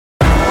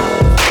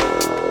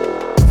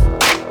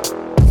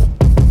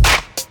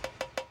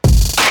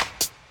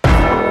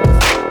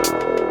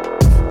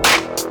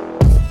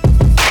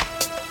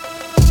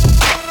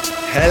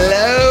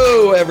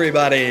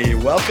everybody.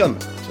 Welcome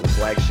to the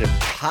Flagship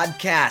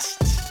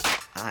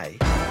podcast. I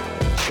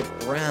am Chip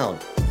Brown,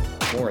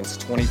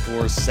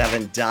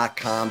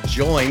 Horns247.com,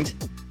 joined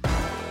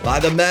by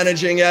the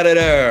managing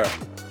editor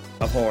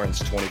of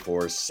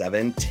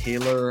Horns247,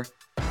 Taylor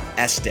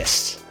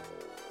Estes.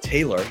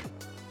 Taylor,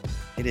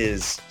 it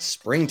is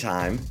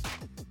springtime.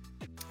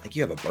 I think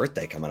you have a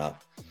birthday coming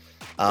up.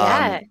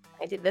 Yeah,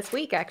 I did this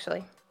week,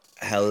 actually.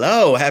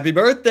 Hello, happy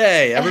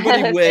birthday.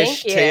 Everybody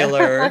wish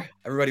Taylor,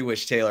 everybody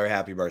wish Taylor a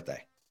happy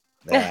birthday.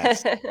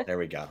 There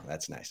we go.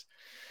 That's nice.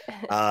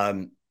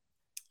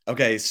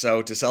 Okay,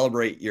 so to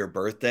celebrate your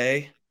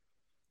birthday,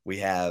 we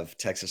have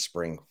Texas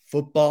spring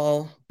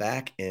football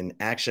back in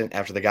action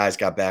after the guys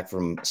got back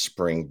from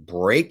spring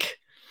break.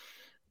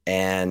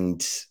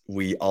 And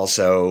we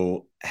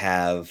also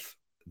have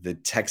the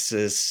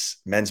Texas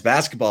men's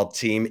basketball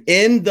team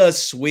in the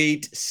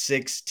Sweet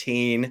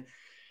 16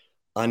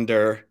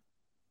 under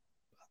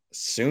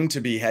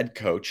soon-to-be head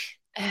coach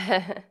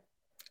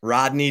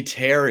Rodney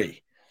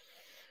Terry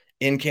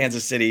in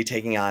Kansas City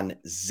taking on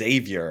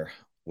Xavier,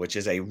 which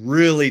is a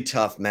really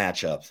tough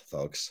matchup,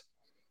 folks.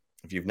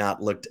 If you've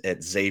not looked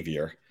at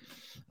Xavier,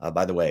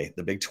 by the way,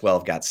 the Big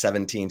 12 got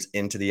 7 teams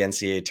into the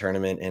NCAA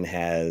tournament and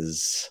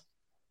has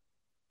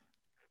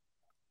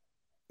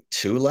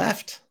 2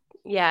 left.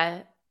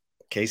 Yeah.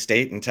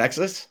 K-State and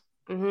Texas.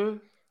 Mm-hmm.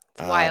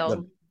 It's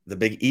wild. The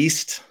Big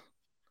East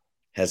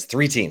has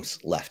 3 teams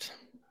left.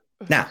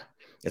 Now,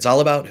 it's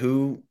all about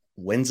who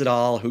wins it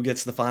all, who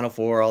gets the Final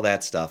Four, all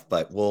that stuff,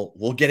 but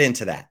we'll get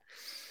into that.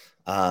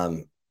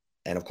 And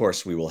of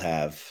course, we will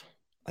have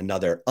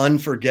another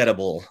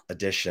unforgettable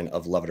edition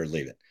of Love It or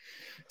Leave It.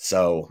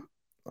 So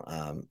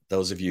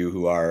those of you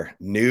who are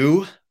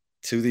new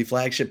to the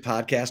Flagship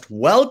podcast,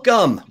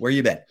 welcome. Where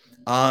you been?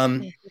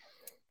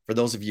 For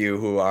those of you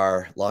who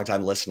are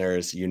longtime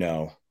listeners, you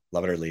know,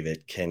 Love It or Leave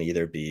It can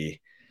either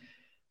be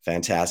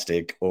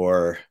fantastic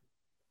or,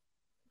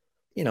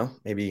 you know,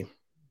 maybe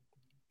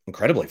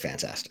incredibly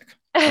fantastic.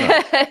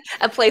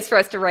 A place for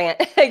us to rant.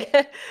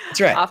 That's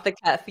right. Off the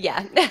cuff.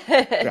 Yeah.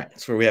 Right.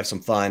 That's where we have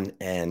some fun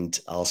and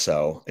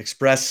also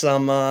express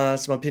some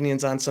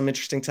opinions on some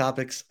interesting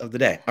topics of the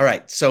day. All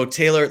right. So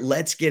Taylor,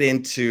 let's get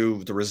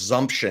into the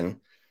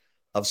resumption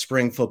of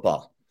spring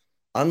football.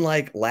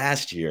 Unlike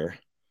last year,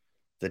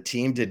 the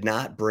team did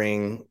not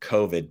bring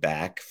COVID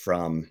back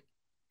from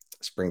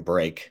spring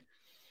break.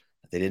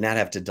 They did not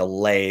have to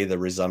delay the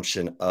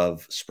resumption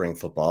of spring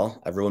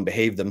football. Everyone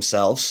behaved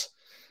themselves.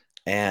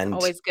 And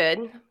always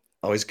good.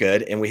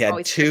 And we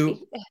had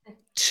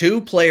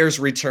two players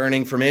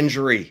returning from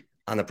injury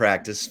on the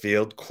practice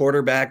field.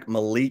 Quarterback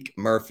Malik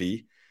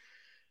Murphy,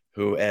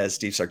 who, as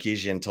Steve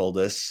Sarkisian told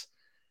us,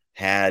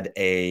 had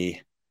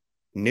a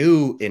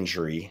new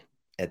injury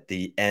at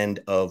the end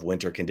of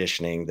winter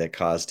conditioning that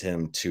caused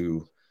him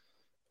to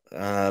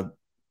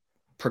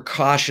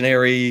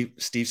precautionary,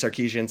 Steve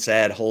Sarkisian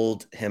said,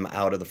 hold him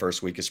out of the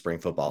first week of spring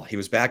football. He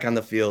was back on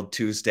the field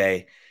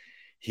Tuesday.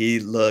 He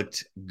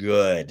looked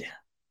good.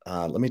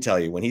 Let me tell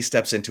you, when he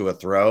steps into a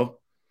throw,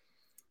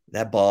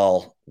 that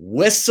ball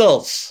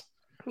whistles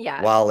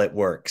while it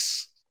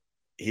works.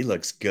 He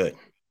looks good.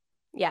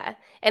 Yeah.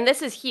 And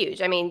this is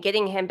huge. I mean,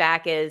 getting him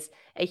back is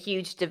a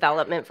huge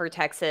development for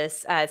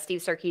Texas.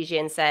 Steve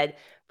Sarkisian said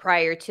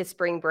prior to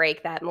spring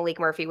break that Malik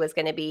Murphy was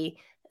going to be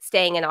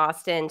staying in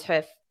Austin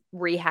to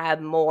rehab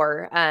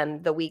more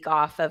the week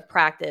off of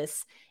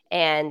practice.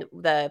 And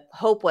the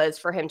hope was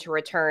for him to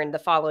return the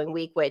following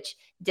week, which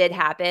did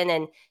happen.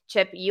 And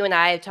Chip, you and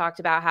I have talked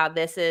about how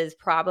this is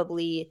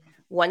probably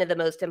one of the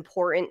most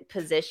important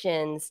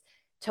positions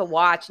to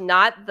watch,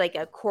 not like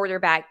a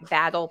quarterback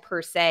battle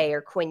per se, or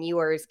Quinn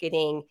Ewers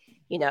getting,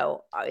 you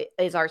know,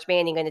 is Arch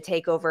Manning going to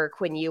take over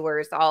Quinn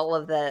Ewers, all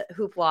of the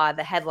hoopla,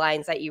 the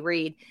headlines that you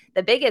read.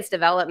 The biggest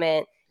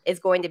development is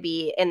going to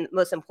be, and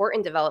most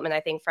important development,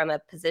 I think, from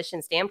a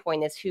position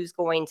standpoint, is who's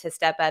going to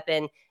step up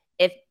and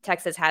if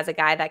Texas has a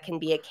guy that can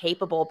be a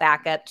capable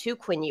backup to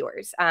Quinn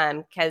Ewers,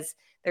 because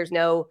there's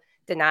no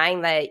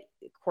denying that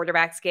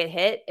quarterbacks get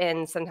hit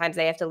and sometimes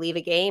they have to leave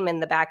a game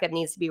and the backup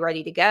needs to be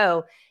ready to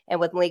go.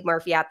 And with Malik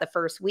Murphy out the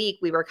first week,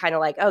 we were kind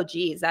of like, oh,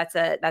 geez, that's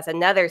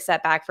another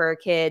setback for a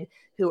kid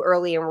who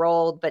early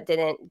enrolled but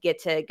didn't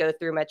get to go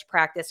through much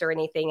practice or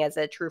anything as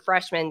a true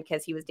freshman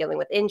because he was dealing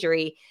with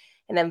injury.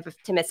 And then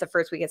to miss the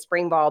first week of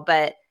spring ball.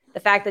 But the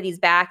fact that he's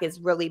back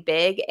is really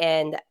big.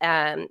 And,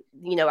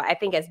 you know, I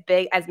think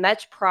as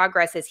much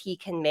progress as he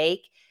can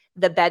make,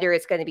 the better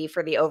it's going to be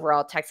for the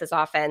overall Texas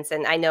offense.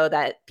 And I know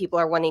that people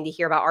are wanting to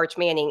hear about Arch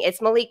Manning.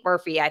 It's Malik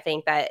Murphy, I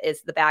think, that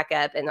is the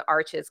backup, and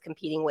Arch is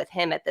competing with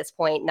him at this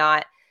point,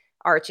 not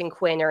Arch and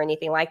Quinn or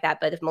anything like that.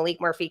 But if Malik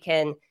Murphy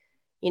can,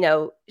 you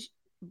know,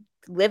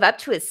 live up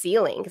to his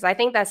ceiling, because I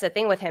think that's the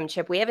thing with him,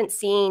 Chip. We haven't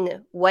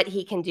seen what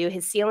he can do.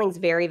 His ceiling's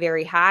very,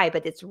 very high,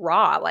 but it's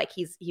raw. Like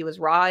he was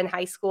raw in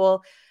high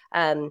school.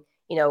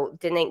 You know,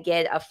 didn't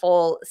get a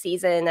full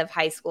season of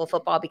high school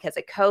football because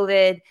of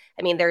COVID.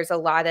 I mean, there's a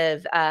lot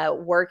of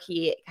work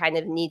he kind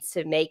of needs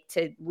to make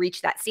to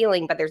reach that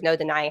ceiling, but there's no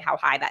denying how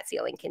high that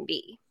ceiling can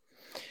be.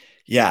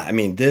 Yeah, I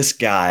mean, this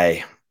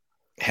guy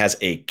has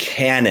a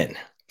cannon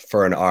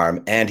for an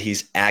arm, and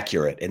he's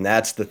accurate. And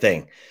that's the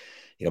thing.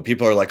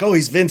 People are like, "Oh,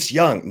 he's Vince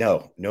Young."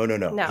 No, no, no,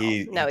 no. No,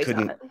 He he no, he's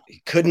couldn't not.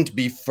 he couldn't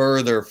be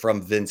further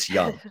from Vince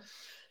Young.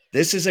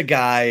 This is a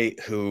guy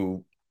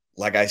who,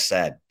 like I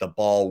said, the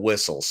ball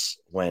whistles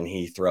when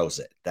he throws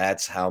it.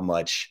 That's how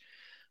much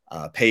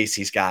pace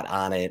he's got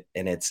on it,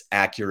 and it's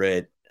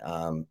accurate.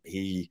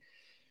 He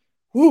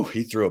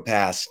threw a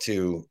pass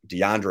to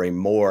DeAndre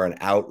Moore, an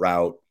out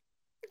route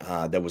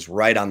that was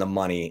right on the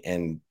money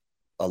and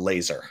a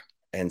laser.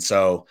 And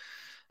so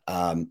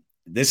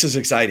this is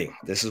exciting.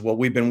 This is what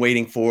we've been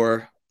waiting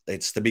for.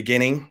 It's the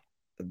beginning.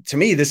 To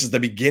me, this is the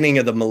beginning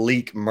of the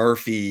Malik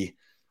Murphy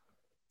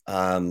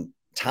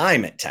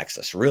time at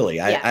Texas. Really,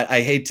 Yeah.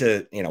 I hate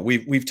to,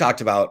 we've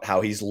talked about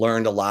how he's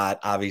learned a lot.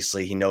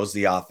 Obviously, he knows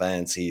the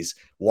offense. He's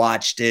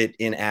watched it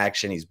in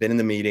action. He's been in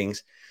the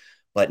meetings,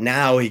 but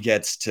now he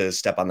gets to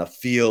step on the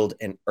field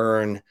and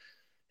earn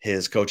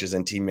his coaches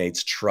and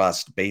teammates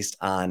trust based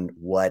on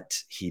what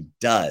he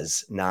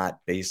does, not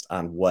based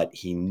on what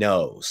he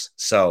knows.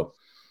 So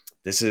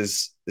this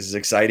is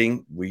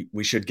exciting.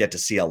 We should get to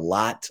see a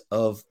lot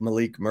of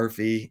Malik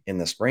Murphy in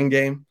the spring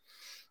game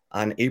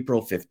on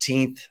April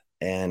 15th.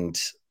 And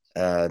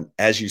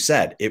as you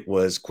said, it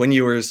was Quinn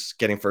Ewers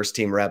getting first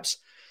team reps,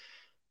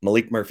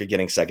 Malik Murphy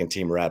getting second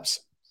team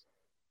reps,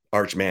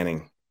 Arch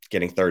Manning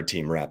getting third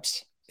team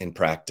reps in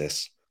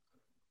practice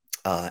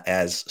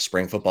as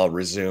spring football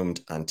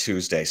resumed on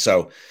Tuesday.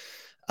 So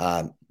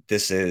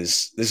this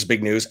is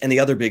big news. And the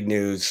other big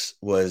news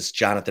was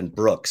Jonathan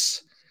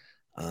Brooks,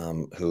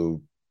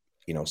 who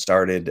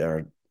started,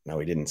 or no,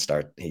 he didn't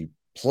start. He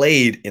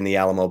played in the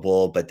Alamo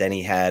Bowl, but then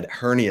he had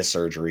hernia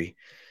surgery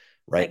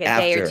Like a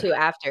day or two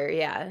after,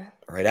 yeah.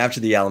 right after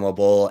the Alamo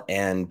Bowl,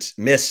 and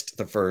missed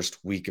the first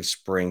week of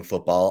spring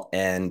football.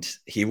 And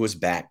he was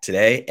back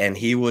today, and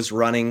he was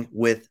running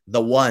with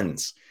the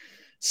ones.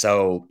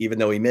 So even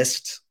though he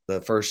missed the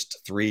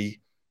first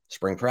 3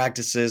 spring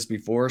practices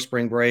before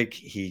spring break,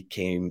 he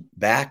came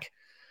back,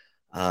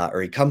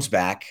 or he comes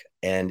back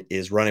and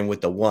is running with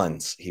the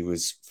ones. He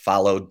was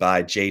followed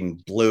by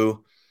Jaden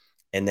Blue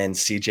and then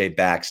CJ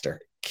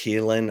Baxter.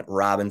 Keelan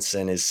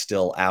Robinson is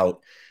still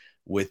out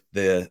with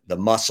the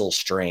muscle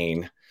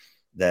strain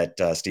that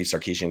Steve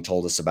Sarkisian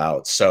told us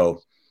about.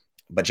 So,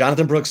 but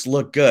Jonathan Brooks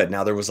looked good.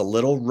 Now there was a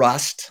little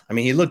rust. I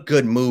mean, he looked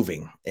good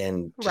moving,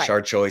 and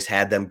Tashard Choice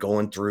had them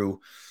going through,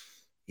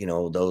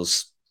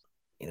 those,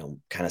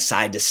 kind of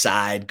side to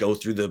side, go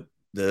through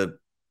the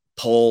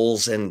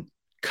poles and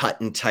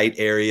cut in tight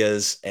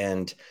areas.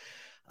 And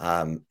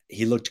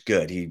he looked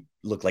good. He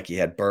looked like he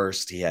had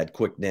burst. He had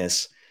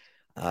quickness.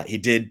 He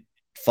did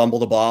fumble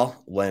the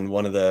ball when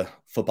one of the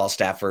football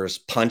staffers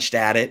punched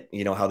at it,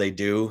 how they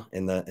do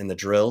in the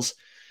drills.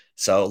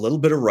 So a little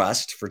bit of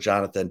rust for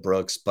Jonathan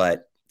Brooks,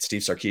 but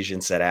Steve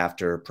Sarkisian said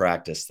after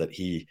practice that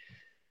he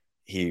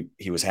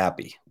was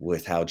happy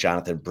with how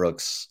Jonathan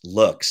Brooks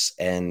looks.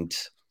 And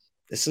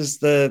this is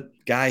the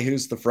guy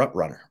who's the front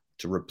runner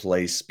to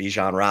replace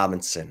Bijan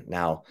Robinson.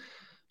 Now,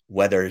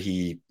 whether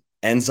he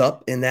ends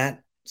up in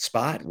that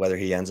spot, whether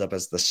he ends up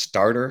as the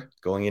starter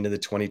going into the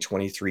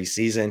 2023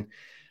 season,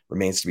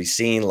 remains to be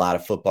seen. A lot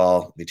of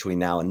football between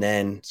now and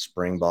then,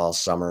 spring ball,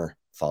 summer,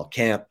 fall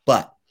camp.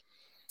 But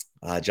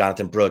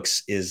Jonathan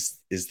Brooks is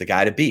the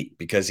guy to beat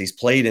because he's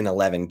played in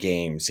 11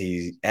 games.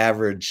 He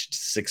averaged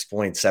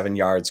 6.7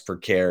 yards per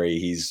carry.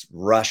 He's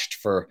rushed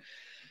for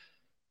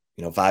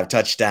 5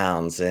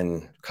 touchdowns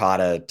and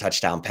caught a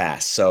touchdown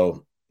pass.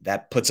 So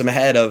that puts him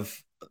ahead of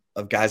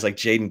guys like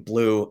Jaden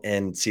Blue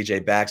and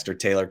CJ Baxter,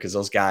 Taylor, because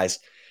those guys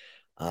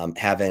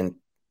haven't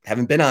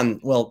been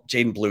on. Well,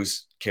 Jaden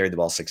Blue's carried the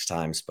ball 6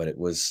 times, but it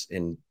was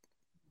in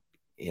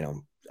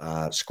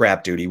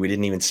scrap duty. We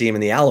didn't even see him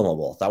in the Alamo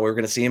Bowl. Thought we were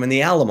going to see him in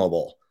the Alamo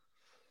Bowl.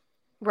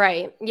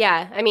 Right.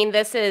 Yeah. I mean,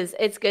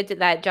 it's good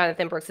that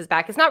Jonathan Brooks is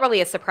back. It's not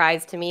really a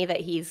surprise to me that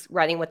he's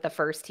running with the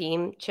first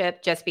team,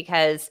 Chip, just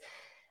because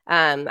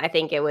I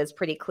think it was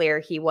pretty clear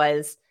he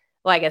was,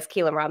 well, I guess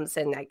Keelan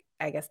Robinson,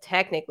 I guess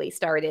technically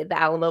started the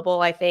Alamo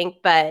Bowl, I think,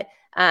 but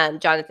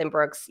Jonathan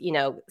Brooks,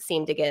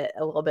 seemed to get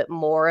a little bit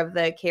more of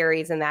the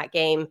carries in that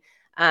game.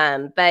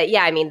 But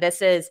yeah, I mean,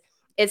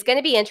 it's going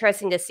to be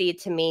interesting to see,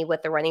 to me,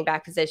 with the running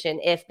back position,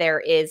 if there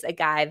is a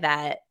guy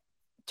that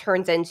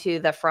turns into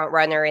the front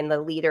runner and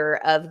the leader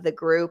of the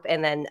group,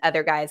 and then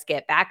other guys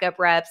get backup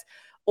reps,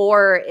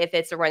 or if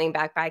it's a running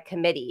back by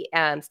committee.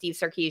 Steve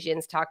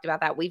Sarkisian's talked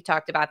about that. We've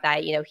talked about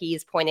that.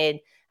 He's pointed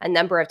a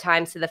number of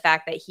times to the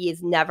fact that he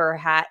has never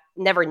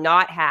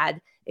not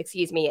had, a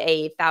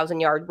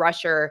 1,000-yard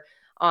rusher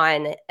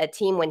on a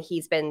team when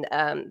he's been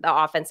the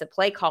offensive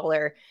play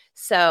caller.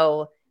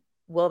 So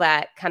will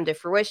that come to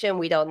fruition?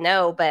 We don't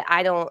know, but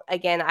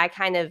I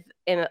kind of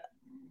am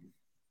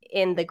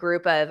in the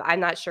group of, I'm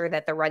not sure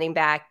that the running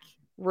back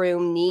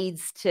room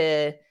needs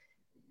to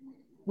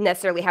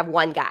necessarily have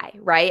one guy,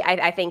 right?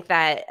 I think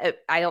that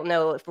I don't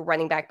know if a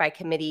running back by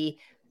committee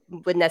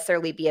would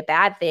necessarily be a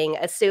bad thing,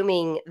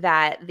 assuming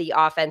that the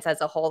offense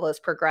as a whole has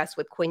progressed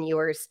with Quinn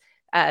Ewers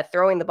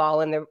throwing the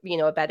ball and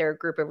a better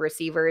group of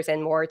receivers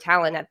and more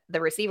talent at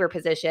the receiver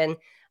position.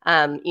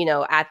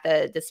 at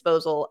the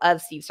disposal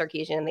of Steve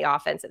Sarkisian and the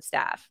offensive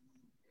staff.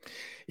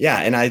 Yeah,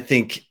 and I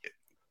think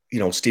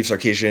Steve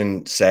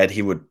Sarkisian said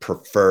he would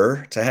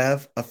prefer to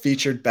have a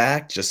featured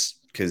back just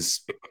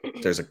because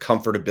there's a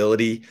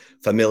comfortability,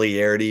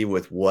 familiarity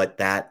with what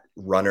that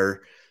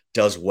runner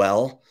does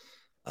well.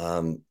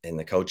 And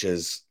the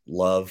coaches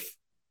love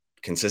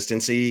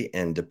consistency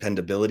and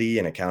dependability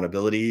and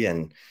accountability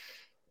and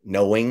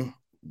knowing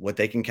what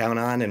they can count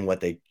on and what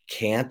they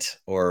can't,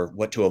 or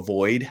what to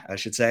avoid, I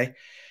should say.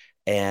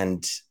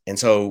 And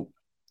so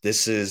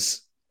this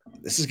is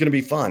going to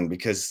be fun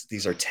because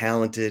these are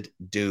talented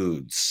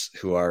dudes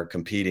who are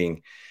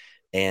competing.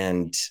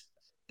 And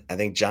I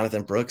think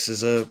Jonathan Brooks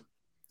is a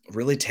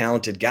really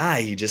talented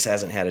guy. He just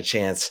hasn't had a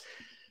chance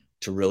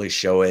to really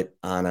show it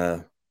on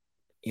a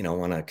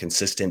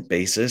consistent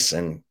basis.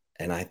 And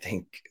I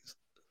think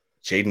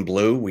Jaden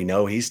Blue, we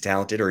know he's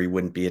talented or he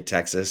wouldn't be at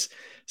Texas.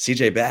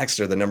 CJ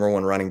Baxter, the number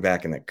one running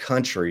back in the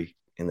country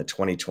in the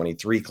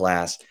 2023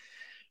 class,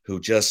 who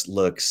just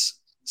looks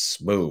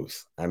smooth.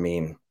 I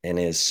mean, and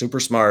is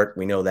super smart.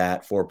 We know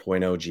that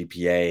 4.0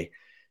 GPA.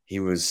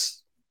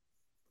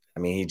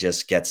 He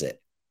just gets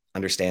it,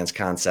 understands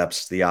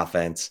concepts, the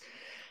offense,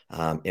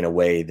 in a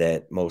way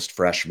that most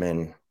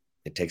freshmen,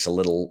 it takes a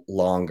little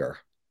longer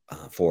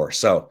for.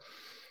 So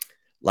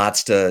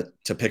lots to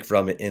pick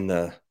from in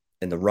the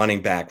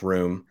running back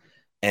room.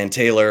 And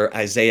Taylor,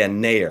 Isaiah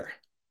Nair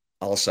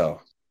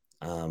also,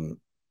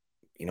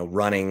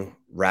 running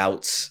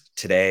routes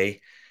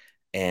today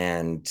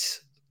and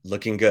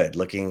looking good,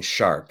 looking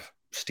sharp.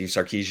 Steve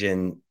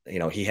Sarkisian,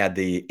 he had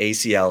the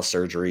ACL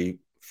surgery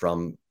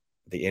from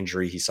the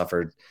injury he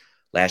suffered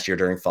last year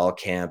during fall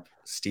camp.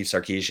 Steve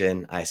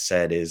Sarkisian, I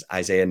said, is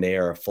Isaiah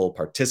Nair a full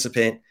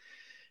participant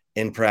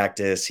in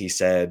practice? He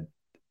said,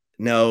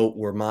 no,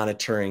 we're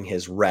monitoring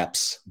his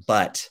reps,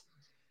 but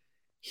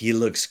he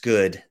looks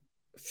good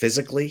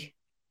physically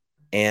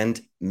and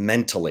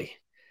mentally.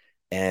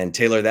 And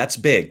Taylor, that's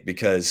big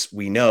because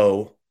we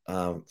know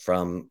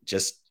from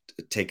just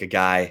take a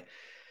guy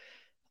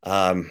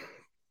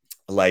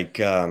like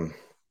oh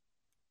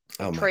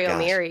my Troy gosh,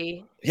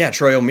 O'Meary. yeah,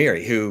 Troy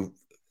O'Meary, who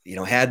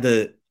had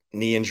the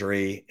knee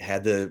injury,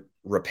 had the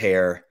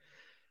repair,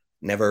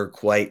 never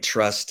quite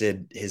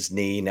trusted his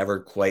knee, never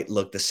quite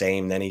looked the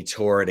same. Then he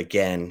tore it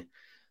again,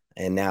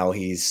 and now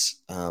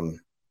he's going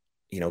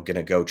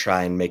to go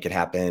try and make it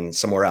happen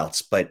somewhere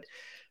else. But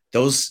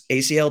those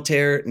ACL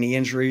tear, knee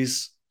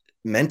injuries,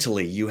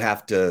 mentally, you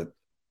have to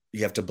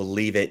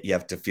believe it. You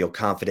have to feel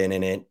confident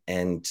in it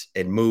and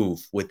move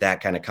with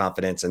that kind of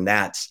confidence. And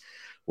that's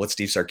what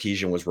Steve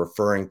Sarkisian was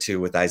referring to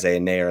with Isaiah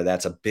Nair.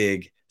 That's a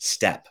big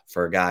step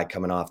for a guy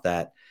coming off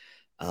that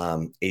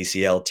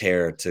ACL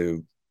tear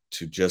to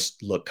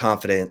just look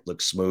confident,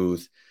 look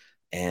smooth.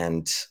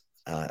 And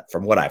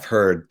from what I've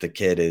heard, the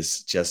kid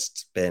has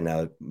just been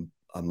a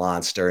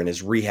monster in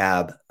his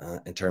rehab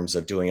in terms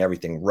of doing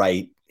everything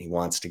right. He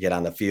wants to get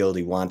on the field.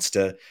 He wants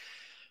to,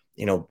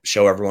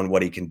 show everyone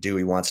what he can do.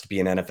 He wants to be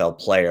an NFL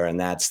player. And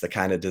that's the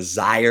kind of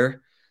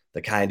desire,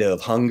 the kind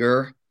of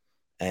hunger,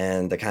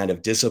 and the kind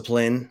of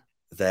discipline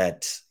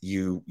that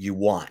you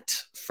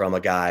want from a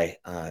guy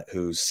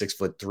who's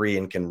 6'3"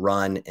 and can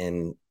run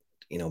and,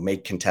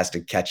 make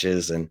contested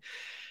catches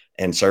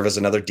and serve as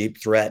another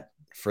deep threat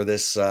for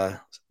this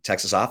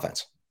Texas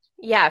offense.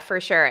 Yeah,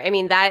 for sure. I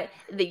mean, that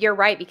you're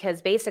right,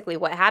 because basically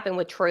what happened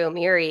with Troy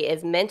O'Meary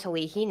is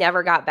mentally he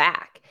never got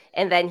back,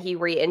 and then he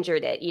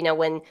re-injured it.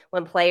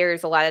 When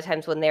players, a lot of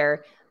times when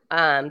they're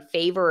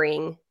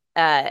favoring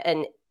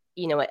an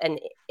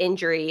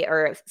injury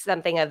or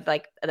something of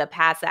like the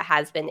past that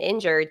has been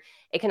injured,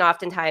 it can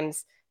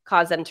oftentimes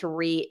cause them to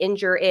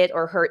re-injure it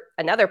or hurt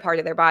another part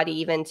of their body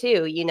even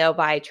too,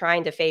 by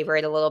trying to favor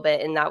it a little bit.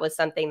 And that was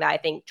something that I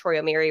think Troy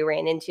O'Meary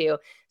ran into.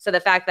 So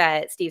the fact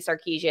that Steve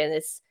Sarkisian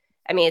is,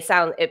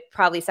 it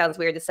probably sounds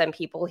weird to some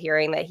people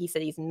hearing that he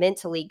said he's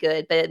mentally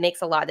good, but it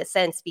makes a lot of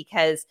sense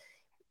because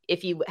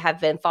if you have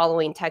been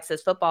following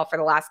Texas football for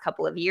the last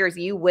couple of years,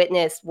 you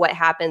witness what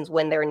happens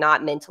when they're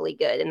not mentally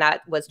good. And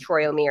that was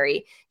Troy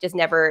O'Meary.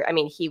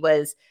 He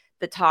was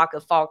the talk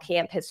of fall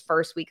camp, his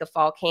first week of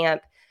fall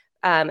camp,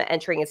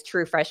 entering his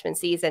true freshman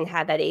season,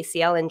 had that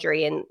ACL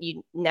injury, and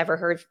you never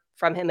heard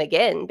from him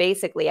again,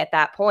 basically, at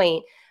that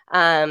point.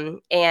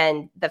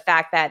 And the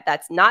fact that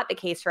that's not the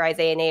case for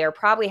Isaiah Nair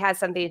probably has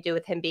something to do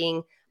with him being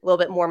a little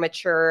bit more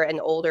mature and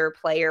older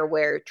player,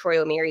 where Troy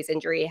O'Meary's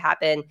injury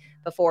happened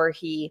before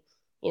he,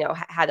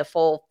 had a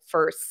full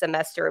first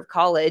semester of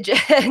college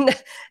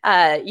and,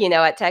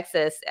 at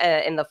Texas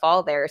in the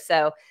fall there.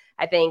 So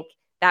I think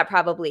that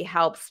probably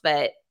helps.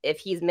 But if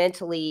he's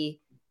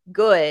mentally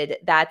good,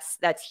 that's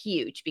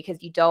huge, because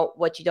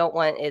what you don't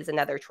want is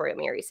another Troy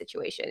O'Meary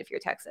situation if you're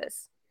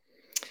Texas.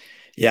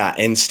 Yeah,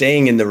 and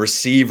staying in the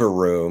receiver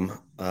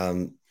room,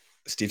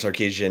 Steve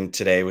Sarkisian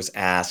today was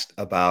asked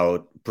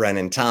about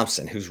Brennan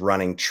Thompson, who's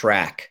running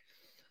track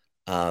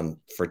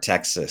for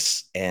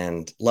Texas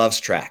and loves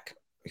track,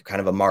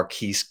 kind of a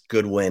Marquise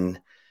Goodwin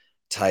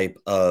type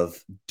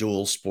of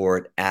dual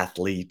sport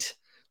athlete.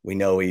 We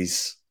know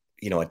he's,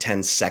 a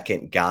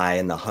 10-second guy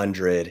in the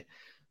 100,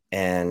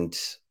 and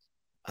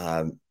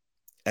um,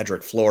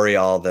 Edric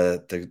Florial,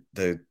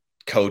 the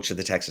coach of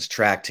the Texas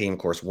track team, of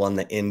course, won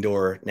the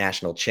indoor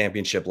national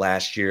championship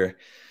last year,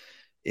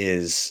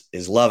 is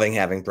loving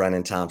having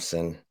Brennan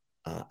Thompson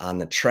on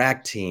the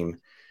track team.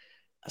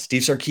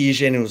 Steve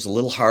Sarkisian, it was a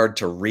little hard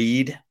to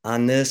read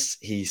on this.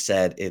 He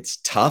said it's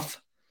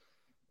tough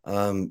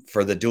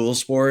for the dual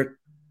sport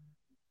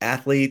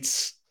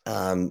athletes,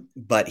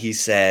 but he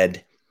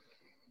said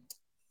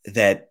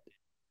that,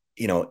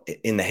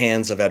 in the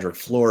hands of Edric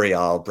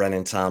Florial,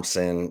 Brennan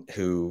Thompson,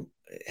 who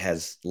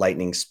has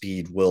lightning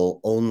speed, will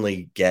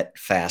only get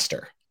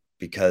faster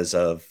because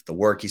of the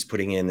work he's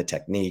putting in, the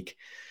technique.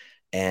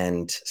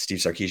 And Steve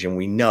Sarkisian,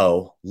 we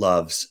know,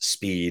 loves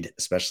speed,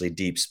 especially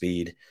deep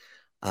speed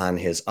on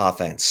his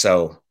offense.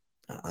 So,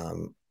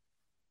 um,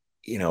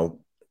 you know,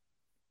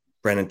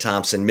 Brennan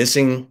Thompson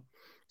missing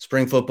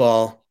spring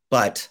football,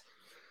 but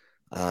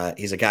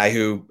he's a guy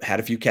who had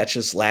a few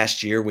catches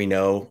last year. We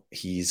know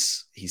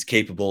he's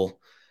capable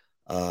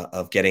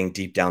of getting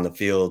deep down the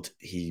field.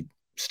 He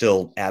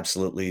still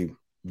absolutely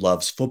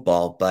loves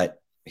football,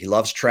 but he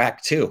loves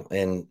track too.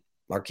 And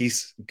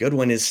Marquise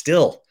Goodwin is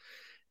still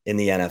in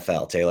the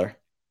NFL, Taylor.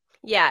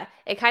 Yeah,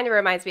 it kind of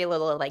reminds me a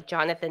little of like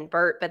Jonathan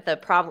Burt, but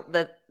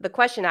the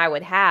question I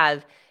would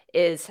have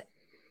is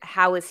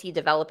how is he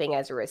developing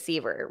as a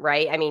receiver,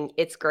 right? I mean,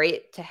 it's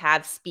great to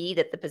have speed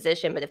at the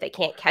position, but if they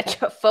can't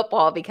catch a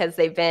football because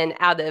they've been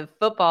out of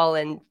football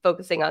and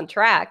focusing on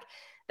track,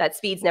 that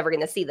speed's never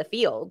going to see the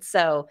field.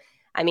 So,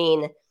 I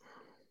mean,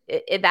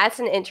 that's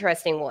an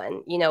interesting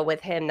one, with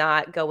him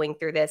not going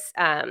through this.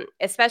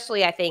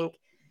 Especially, I think,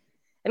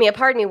 I mean, a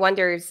part of me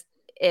wonders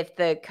if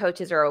the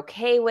coaches are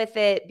okay with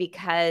it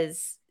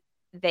because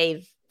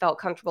they've felt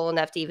comfortable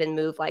enough to even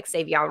move like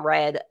Savion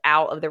Red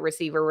out of the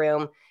receiver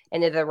room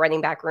into the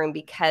running back room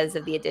because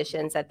of the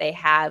additions that they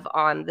have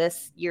on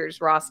this year's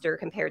roster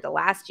compared to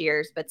last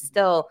year's. But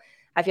still,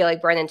 I feel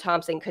like Brennan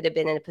Thompson could have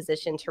been in a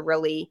position to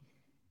really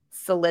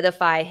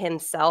solidify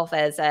himself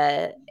as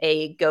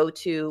a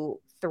go-to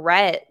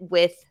threat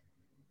with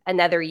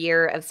another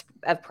year of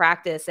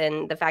practice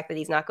and the fact that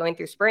he's not going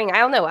through spring. I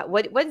don't know.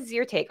 What is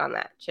your take on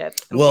that, Chip?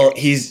 Well,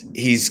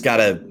 he's got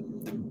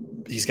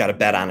to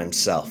bet on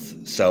himself.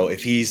 So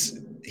if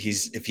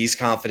he's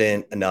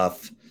confident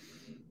enough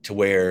to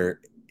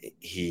where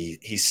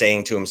he's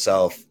saying to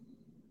himself,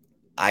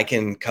 I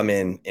can come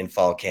in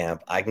fall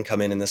camp, I can come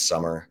in the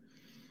summer,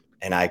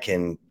 and I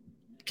can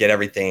get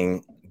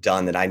everything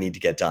done that I need to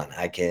get done.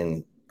 I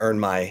can earn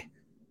my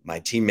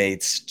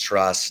teammates'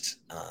 trust,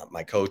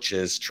 my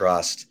coaches'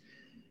 trust.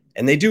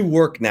 And they do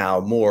work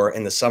now more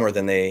in the summer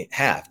than they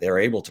have. They're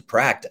able to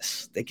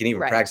practice. They can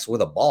even practice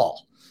with a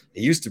ball.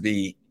 It used to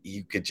be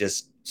you could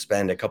just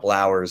spend a couple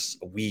hours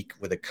a week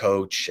with a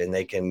coach and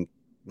they can,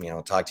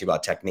 talk to you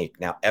about technique.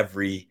 Now,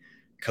 every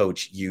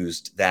coach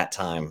used that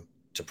time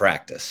to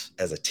practice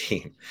as a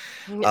team.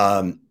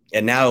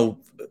 And now,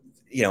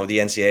 the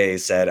NCAA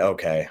said,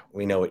 okay,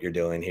 we know what you're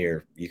doing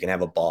here. You can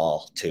have a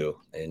ball too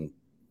and,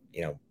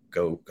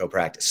 go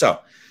practice. So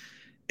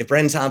if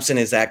Brennan Thompson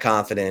is that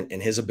confident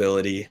in his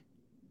ability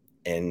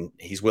and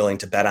he's willing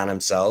to bet on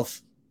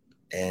himself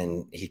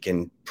and he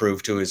can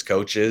prove to his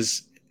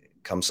coaches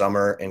come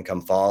summer and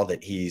come fall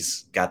that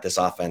he's got this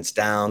offense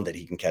down, that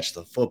he can catch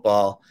the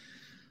football,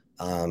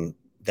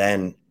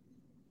 then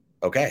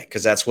okay,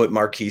 because that's what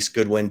Marquise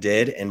Goodwin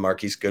did. And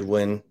Marquise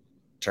Goodwin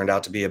turned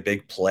out to be a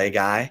big play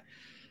guy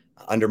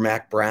under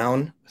Mac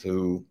Brown,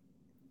 who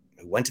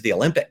went to the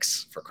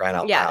Olympics, for crying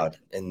out loud,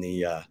 in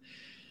the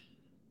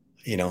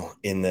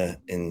in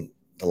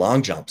the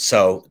long jump.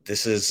 So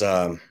this is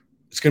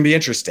it's going to be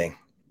interesting,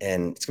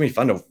 and it's going to be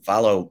fun to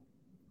follow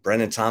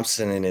Brennan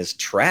Thompson in his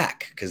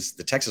track because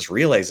the Texas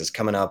Relays is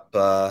coming up.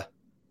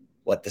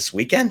 This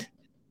weekend?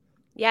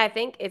 Yeah, I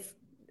think it's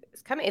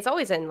coming. It's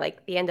always in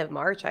like the end of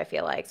March, I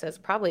feel like. So it's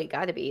probably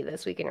got to be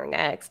this weekend or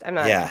next. I'm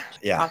not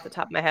off the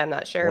top of my head. I'm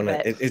not sure,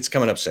 but it's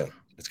coming up soon.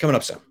 It's coming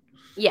up soon.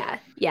 Yeah.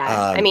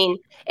 I mean,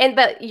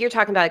 but you're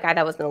talking about a guy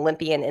that was an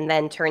Olympian and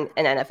then turned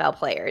an NFL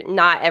player.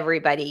 Not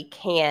everybody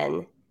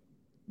can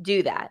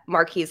do that.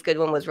 Marquise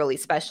Goodwin was really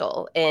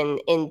special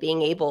in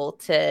being able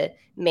to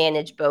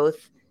manage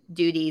both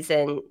duties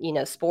and,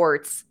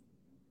 sports.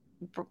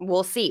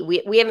 We'll see.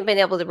 We haven't been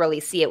able to really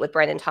see it with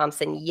Brennan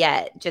Thompson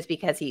yet, just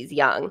because he's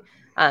young.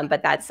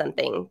 But that's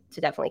something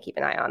to definitely keep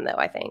an eye on, though,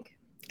 I think.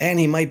 And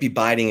he might be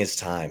biding his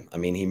time. I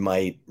mean, he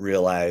might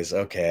realize,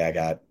 okay, I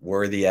got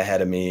Worthy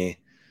ahead of me.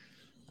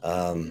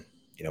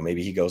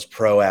 Maybe he goes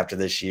pro after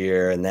this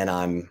year, and then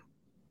I'm,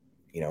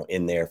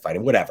 in there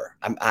fighting. Whatever.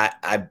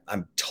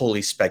 I'm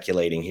totally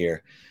speculating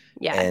here.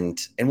 Yeah. And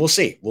we'll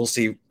see. We'll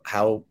see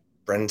how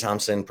Brennan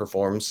Thompson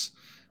performs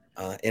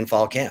in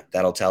fall camp.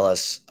 They'll tell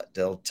us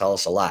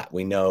a lot.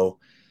 We know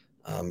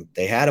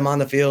they had him on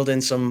the field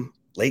in some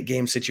late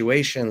game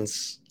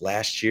situations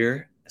last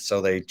year,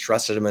 so they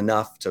trusted him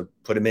enough to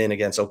put him in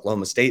against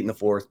Oklahoma State in the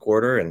fourth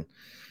quarter, and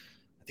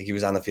I think he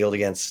was on the field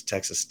against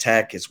Texas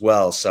Tech as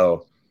well.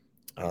 So,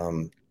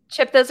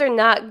 Chip, those are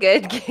not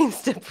good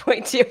games to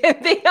point to him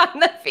being on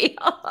the field.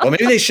 Well,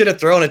 maybe they should have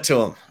thrown it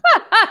to him.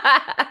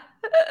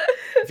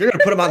 If you're going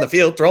to put him on the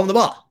field, throw him the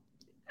ball.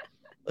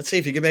 Let's see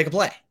if you can make a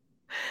play.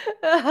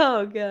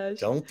 Oh, gosh.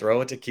 Don't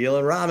throw it to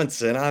Keelan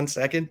Robinson on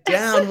second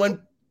down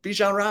when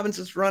Bijan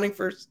Robinson's running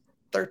for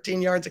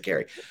 13 yards of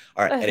carry.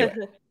 All right,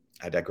 anyway,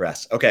 I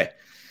digress. Okay,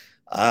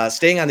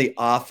 staying on the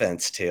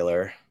offense,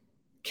 Taylor,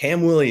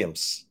 Cam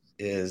Williams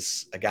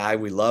is a guy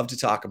we love to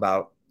talk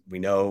about. We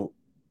know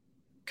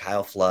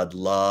Kyle Flood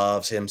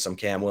loves him some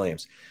Cam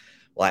Williams.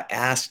 Well, I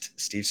asked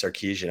Steve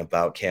Sarkisian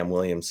about Cam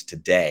Williams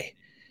today,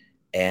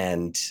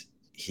 and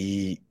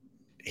he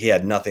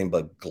had nothing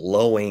but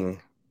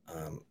glowing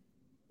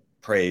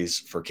praise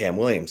for Cam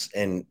Williams.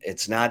 And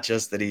it's not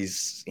just that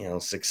he's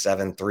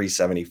 6'7",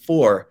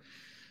 374.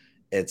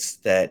 It's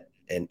that,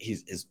 and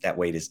that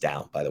weight is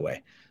down, by the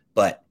way,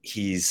 but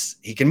he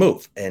can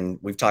move, and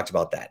we've talked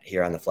about that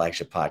here on the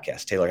Flagship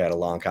podcast. Taylor had a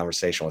long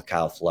conversation with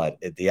Kyle Flood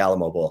at the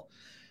Alamo Bowl.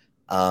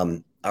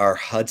 Our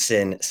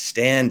Hudson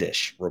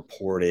Standish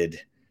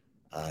reported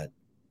late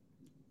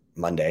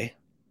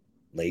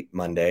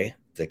Monday,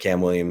 that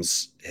Cam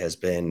Williams has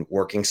been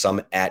working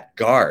some at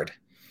guard,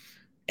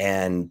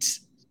 and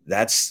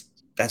that's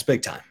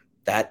big time.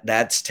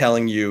 That's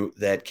telling you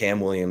that Cam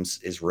Williams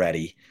is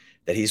ready,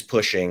 that he's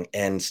pushing.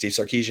 And Steve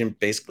Sarkisian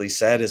basically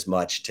said as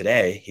much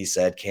today. He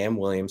said Cam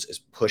Williams is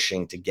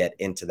pushing to get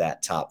into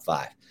that top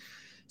 5.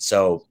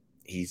 So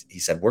he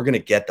said, we're going to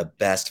get the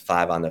best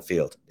 5 on the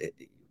field.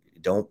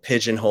 Don't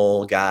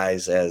pigeonhole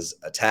guys as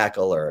a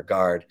tackle or a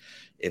guard.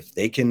 If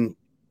they can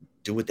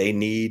do what they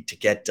need to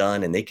get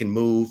done and they can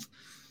move,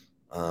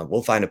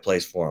 we'll find a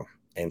place for them.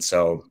 And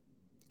so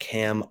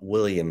Cam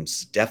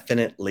Williams,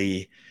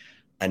 definitely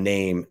a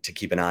name to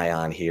keep an eye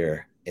on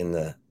here in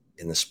the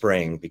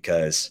spring,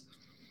 because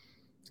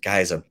this guy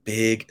is a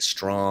big,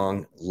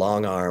 strong,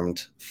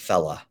 long-armed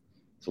fella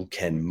who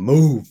can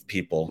move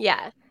people.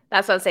 Yeah,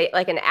 that's what I'm saying.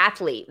 Like an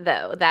athlete,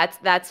 though.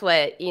 That's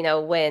what,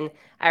 when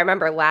I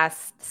remember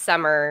last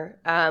summer,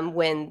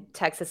 when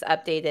Texas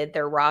updated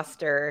their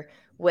roster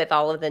with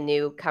all of the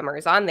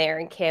newcomers on there,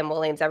 and Cam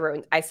Williams,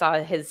 I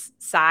saw his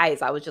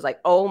size. I was just like,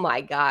 oh my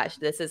gosh,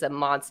 this is a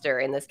monster.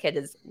 And this kid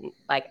is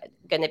like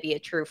going to be a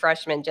true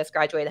freshman, just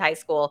graduated high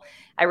school.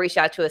 I reached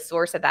out to a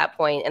source at that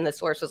point, and the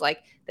source was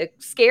like, the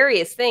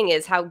scariest thing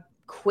is how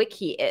quick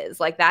he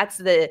is. Like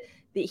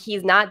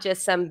he's not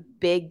just some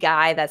big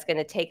guy that's going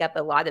to take up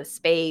a lot of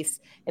space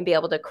and be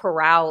able to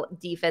corral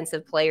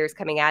defensive players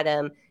coming at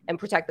him and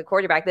protect the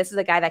quarterback. This is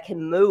a guy that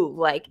can move.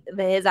 Like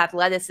his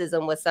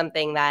athleticism was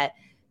something that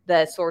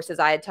the sources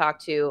I had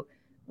talked to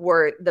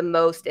were the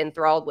most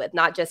enthralled with,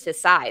 not just his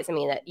size. I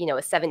mean, a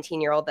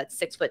 17-year-old that's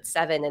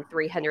 6'7" and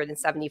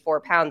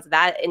 374 pounds,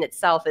 that in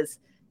itself is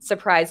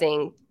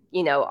surprising,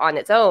 on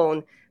its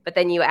own. But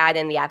then you add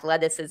in the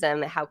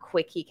athleticism, how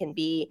quick he can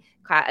be.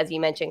 As you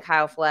mentioned,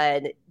 Kyle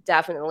Flood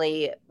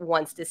definitely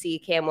wants to see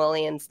Cam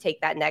Williams take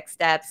that next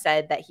step,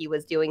 said that he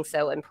was doing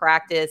so in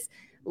practice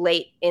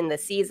late in the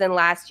season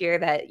last year,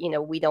 that,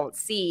 we don't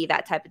see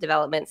that type of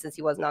development since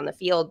he wasn't on the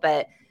field.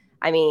 But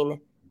I mean,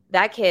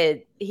 that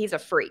kid, he's a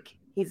freak.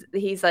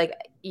 He's like,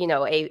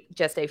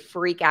 just a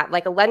freak out,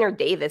 like a Leonard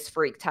Davis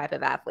freak type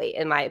of athlete,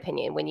 in my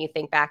opinion. When you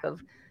think back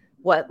of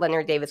what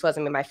Leonard Davis was,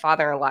 I mean, my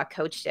father-in-law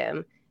coached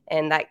him,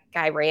 and that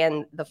guy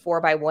ran the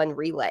 4x1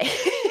 relay.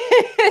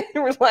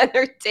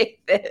 Leonard Davis,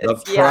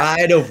 the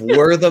pride of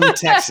Wortham,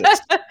 Texas.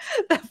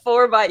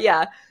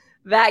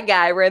 That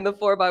guy ran the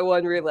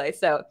 4x1 relay.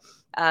 So,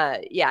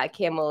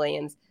 Cam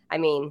Williams. I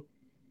mean,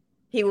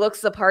 he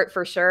looks the part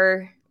for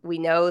sure. We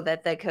know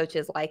that the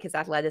coaches like his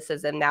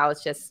athleticism. Now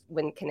it's just,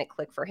 when can it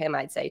click for him,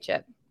 I'd say,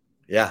 Chip.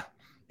 Yeah.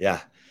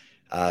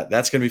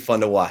 That's going to be fun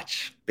to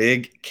watch.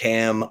 Big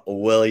Cam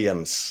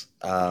Williams,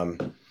 pride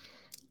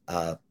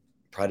of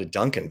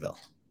Duncanville.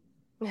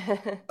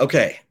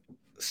 Okay.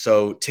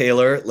 So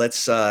Taylor,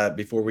 let's,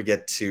 before we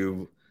get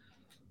to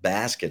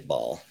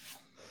basketball,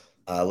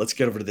 let's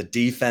get over to the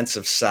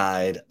defensive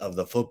side of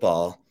the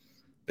football,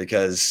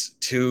 because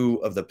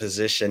 2 of the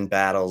position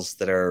battles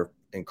that are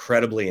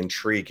incredibly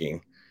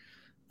intriguing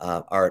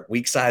are at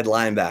weak side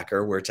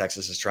linebacker, where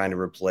Texas is trying to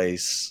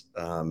replace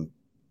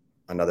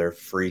another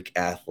freak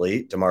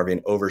athlete,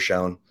 DeMarvion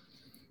Overshown,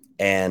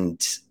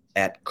 and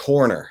at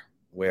corner,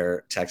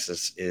 where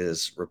Texas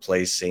is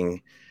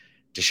replacing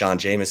Deshaun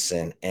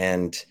Jameson.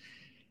 And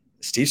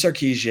Steve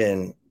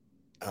Sarkisian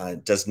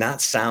does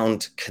not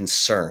sound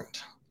concerned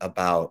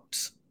about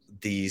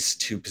these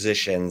 2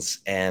 positions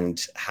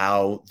and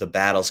how the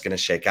battle's going to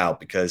shake out,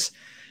 because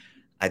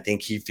I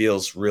think he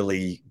feels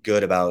really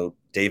good about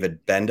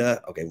David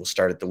Benda. Okay, we'll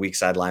start at the weak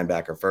side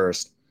linebacker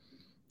first.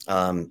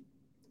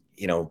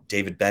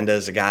 David Benda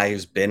is a guy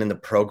who's been in the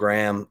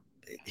program.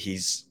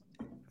 He's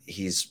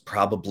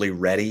probably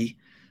ready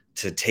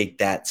to take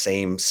that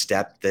same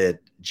step that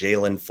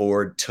Jalen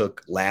Ford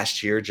took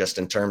last year, just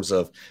in terms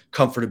of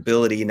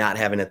comfortability, not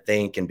having to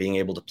think, and being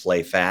able to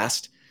play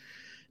fast.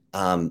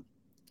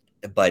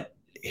 But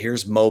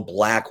here's Mo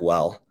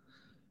Blackwell,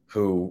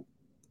 who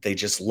they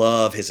just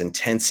love his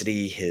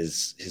intensity,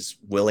 his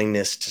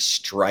willingness to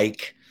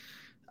strike.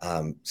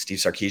 Steve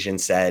Sarkisian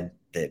said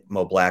that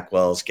Mo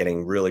Blackwell's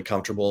getting really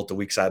comfortable at the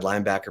weak side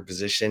linebacker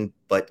position,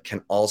 but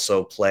can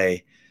also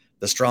play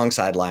the strong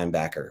side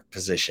linebacker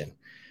position.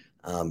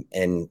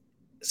 And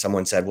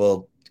someone said,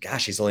 well,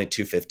 gosh, he's only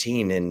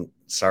 215. And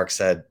Sark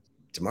said,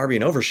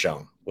 DeMarvion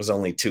Overshown was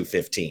only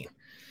 215.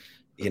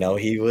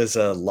 He was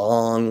a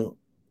long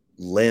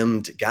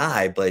limbed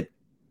guy, but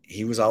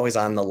he was always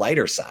on the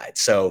lighter side.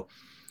 So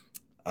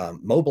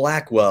Mo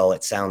Blackwell,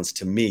 it sounds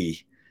to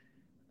me,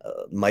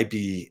 might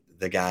be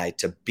the guy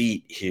to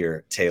beat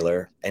here,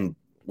 Taylor. And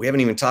we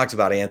haven't even talked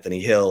about Anthony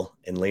Hill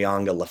and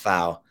Leonga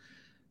Lafau,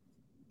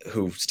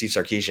 who Steve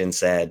Sarkisian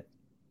said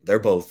they're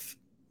both,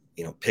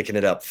 picking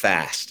it up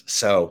fast.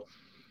 So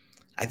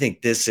I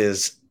think this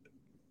is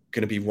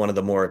going to be one of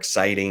the more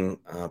exciting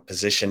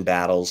position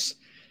battles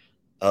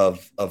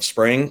of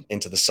spring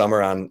into the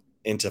summer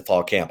into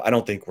fall camp. I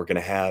don't think we're going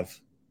to have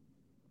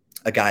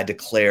a guy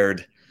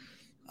declared,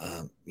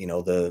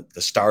 the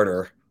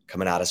starter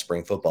coming out of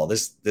spring football.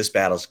 This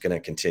battle is going to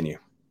continue.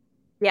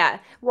 Yeah.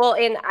 Well,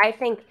 and I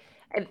think,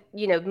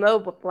 Mo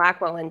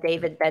Blackwell and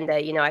David Benda,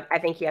 I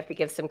think you have to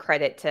give some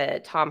credit to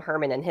Tom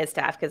Herman and his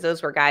staff, because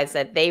those were guys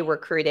that they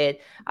recruited.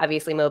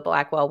 Obviously, Mo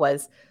Blackwell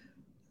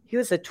he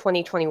was a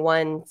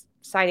 2021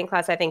 signing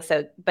class, I think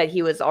so, but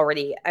he was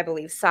already, I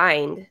believe,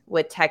 signed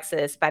with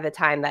Texas by the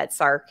time that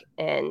Sark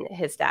and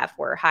his staff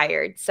were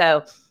hired.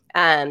 So,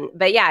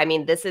 but yeah, I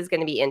mean, this is going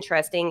to be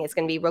interesting. It's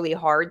going to be really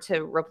hard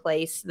to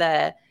replace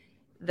the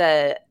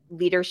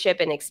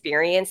leadership and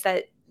experience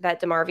that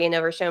DeMarvion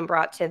Overshown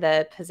brought to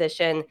the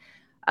position.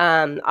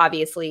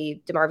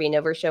 Obviously, DeMarvion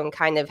Overshown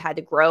kind of had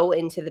to grow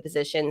into the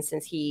position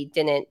since he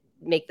didn't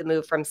make the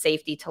move from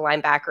safety to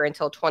linebacker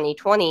until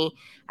 2020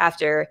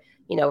 after,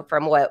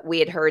 from what we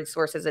had heard,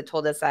 sources had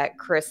told us that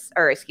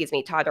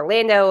Todd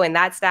Orlando and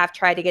that staff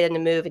tried to get him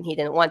to move and he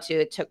didn't want to.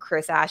 It took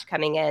Chris Ash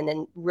coming in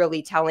and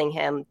really telling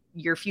him,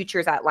 your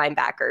future's at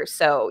linebacker,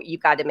 so you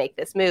got to make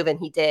this move. And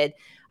he did.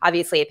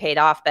 Obviously, it paid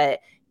off,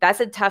 but that's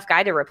a tough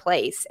guy to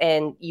replace.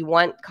 And you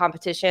want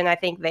competition, I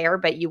think, there,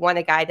 but you want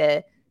a guy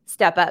to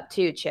step up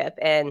too, Chip.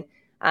 And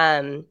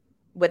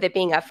with it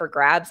being up for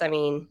grabs, I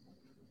mean,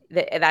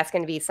 that's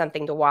going to be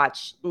something to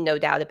watch, no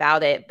doubt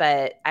about it.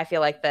 But I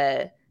feel like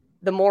the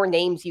more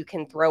names you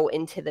can throw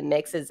into the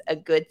mix is a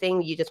good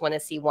thing. You just want to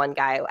see one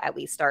guy at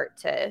least start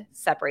to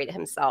separate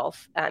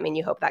himself. I mean,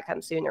 you hope that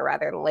comes sooner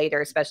rather than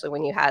later, especially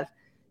when you have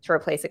to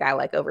replace a guy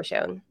like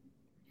Overshown.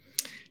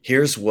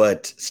 Here's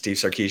what Steve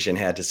Sarkisian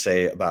had to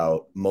say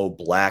about Mo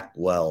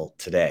Blackwell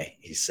today.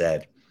 He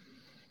said,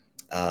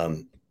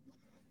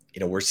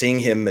 we're seeing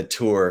him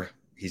mature.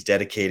 He's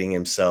dedicating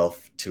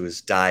himself to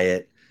his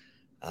diet.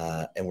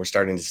 And we're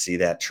starting to see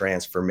that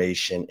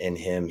transformation in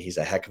him. He's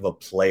a heck of a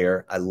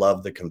player. I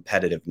love the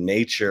competitive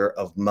nature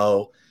of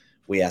Mo.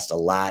 We asked a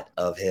lot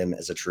of him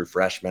as a true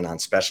freshman on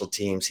special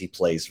teams. He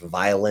plays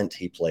violent.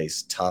 He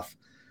plays tough.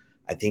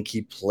 I think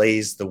he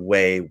plays the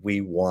way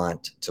we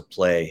want to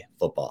play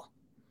football.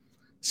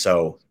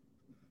 So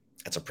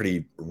that's a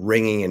pretty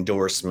ringing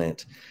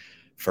endorsement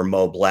for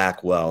Mo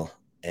Blackwell.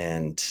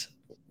 And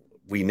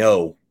we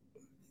know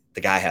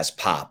the guy has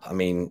pop. I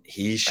mean,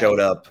 he showed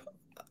up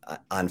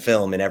on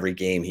film in every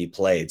game he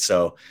played.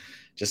 So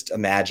just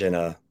imagine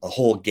a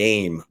whole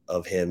game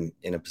of him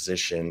in a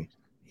position,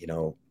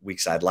 weak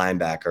side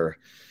linebacker,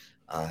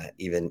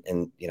 even,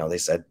 and, they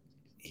said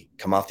he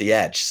come off the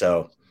edge.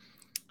 So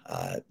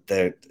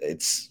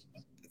it's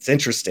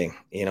interesting.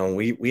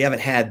 We haven't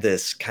had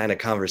this kind of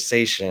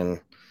conversation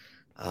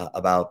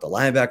about the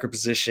linebacker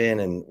position,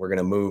 and we're going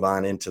to move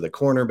on into the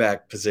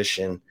cornerback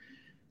position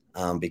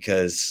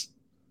because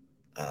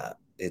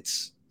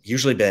it's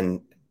usually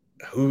been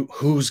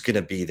who's going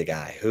to be the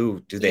guy?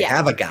 Do they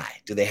have a guy?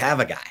 Do they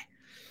have a guy?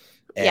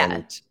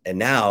 And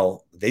now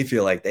they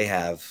feel like they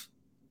have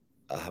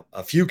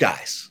a few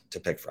guys to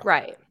pick from.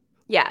 Right.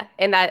 Yeah.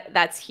 And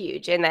that's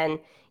huge. And then,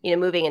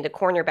 moving into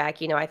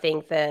cornerback, I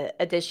think the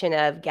addition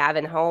of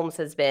Gavin Holmes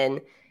has been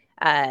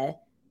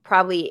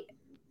probably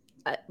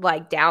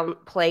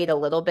downplayed a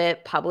little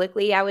bit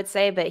publicly, I would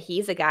say, but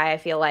he's a guy I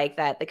feel like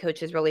that the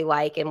coaches really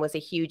like and was a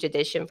huge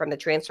addition from the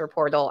transfer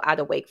portal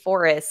out of Wake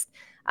Forest.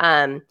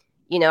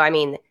 I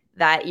mean,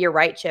 that you're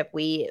right, Chip.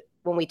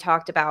 When we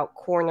talked about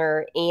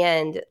corner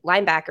and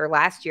linebacker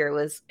last year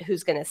was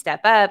who's going to step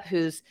up,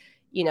 who's,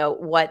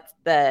 what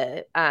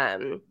the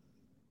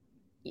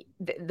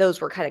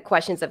those were kind of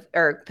questions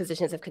or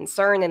positions of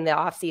concern in the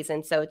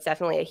offseason. So it's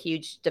definitely a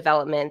huge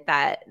development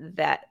that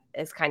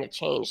has kind of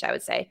changed, I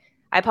would say.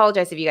 I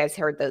apologize if you guys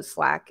heard those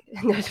Slack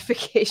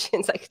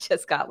notifications. I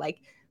just got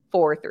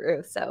 4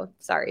 through. So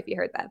sorry if you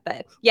heard that.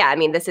 But yeah, I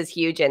mean, this is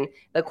huge. And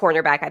the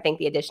cornerback, I think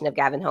the addition of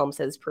Gavin Holmes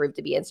has proved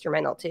to be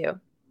instrumental too.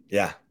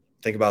 Yeah.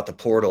 Think about the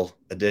portal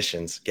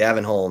additions.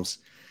 Gavin Holmes,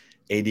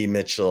 A.D.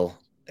 Mitchell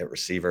at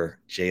receiver,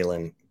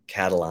 Jalen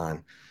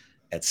Catalon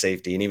at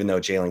safety. And even though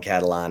Jalen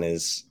Catalon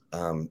is,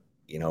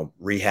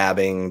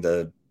 rehabbing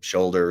the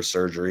shoulder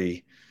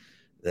surgery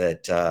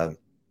that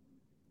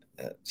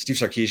Steve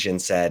Sarkisian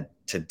said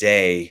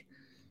today,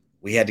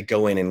 we had to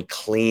go in and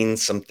clean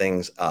some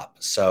things up.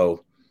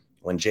 So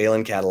when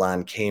Jalen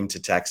Catalon came to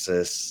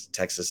Texas,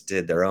 Texas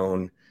did their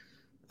own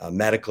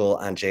medical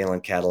on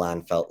Jalen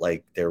Catalon, felt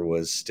like there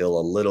was still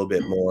a little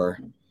bit more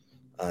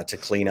to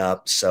clean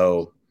up.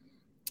 So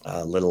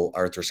little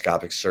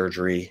arthroscopic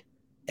surgery.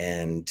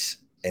 And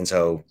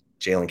so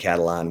Jalen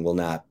Catalon will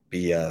not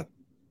be a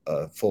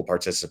full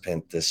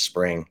participant this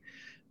spring,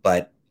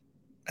 but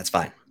that's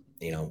fine.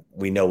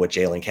 We know what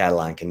Jalen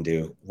Catalon can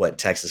do. What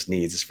Texas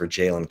needs is for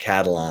Jalen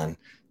Catalon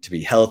to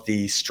be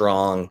healthy,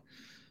 strong,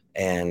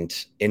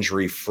 and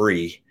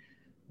injury-free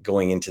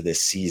going into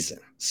this season.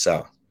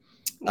 So,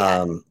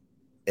 Yeah.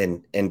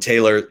 And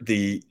Taylor,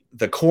 the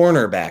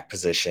cornerback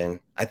position,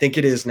 I think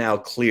it is now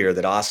clear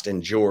that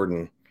Austin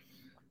Jordan,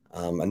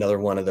 another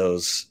one of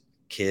those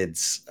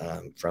kids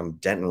from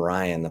Denton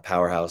Ryan, the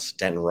powerhouse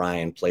Denton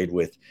Ryan, played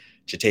with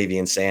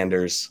Jatavian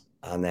Sanders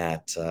on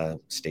that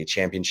state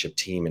championship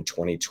team in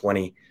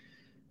 2020,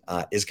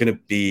 is going to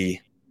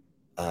be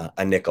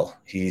a nickel.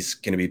 He's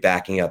going to be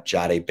backing up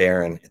Jahdae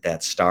Barron at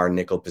that star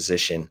nickel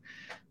position,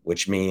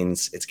 which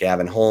means it's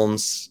Gavin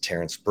Holmes,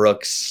 Terrence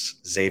Brooks,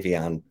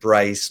 Xavion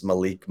Bryce,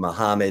 Malik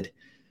Muhammad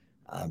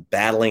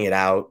battling it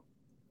out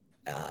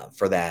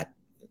for that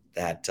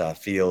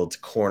field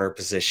corner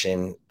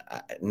position.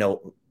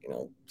 No,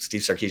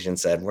 Steve Sarkisian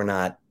said we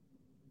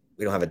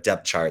don't have a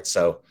depth chart,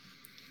 so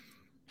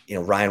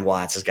Ryan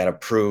Watts has got to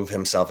prove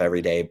himself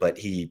every day, but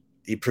he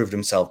proved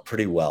himself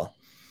pretty well.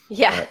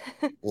 Yeah.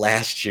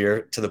 Last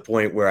year, to the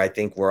point where I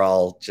think we're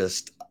all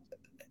just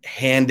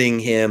handing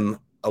him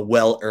a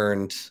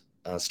well-earned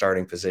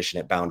starting position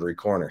at boundary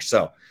corner.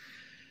 So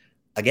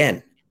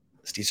again,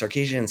 Steve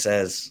Sarkisian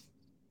says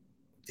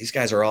these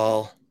guys are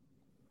all,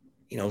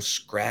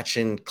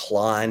 scratching,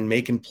 clawing,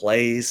 making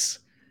plays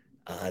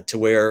to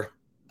where,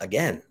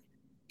 again,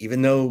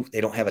 even though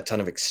they don't have a ton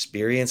of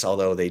experience,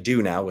 although they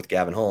do now with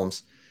Gavin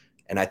Holmes,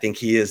 and I think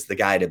he is the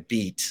guy to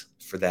beat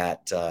for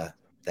that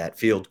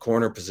field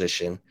corner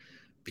position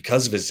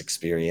because of his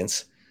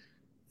experience,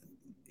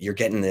 you're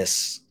getting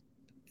this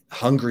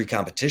hungry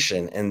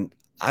competition. And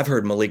I've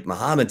heard Malik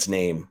Muhammad's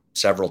name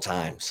several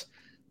times.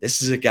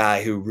 This is a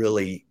guy who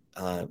really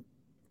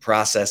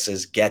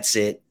processes, gets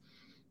it,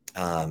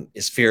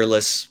 is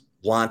fearless,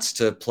 wants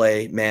to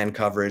play man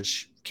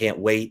coverage, can't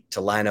wait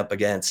to line up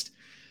against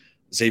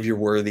Xavier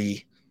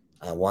Worthy,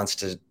 wants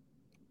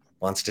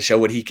to show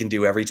what he can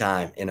do every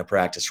time in a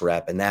practice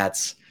rep. And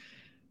that's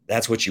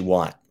what you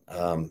want.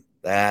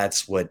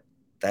 That's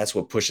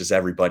what pushes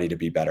everybody to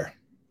be better.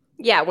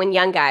 Yeah, when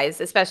young guys,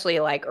 especially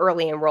like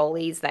early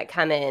enrollees that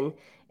come in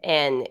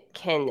and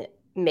can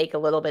make a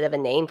little bit of a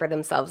name for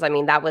themselves. I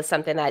mean, that was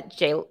something that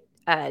Jalen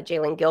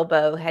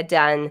Gilbo had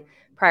done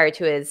prior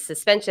to his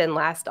suspension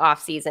last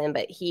offseason,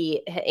 but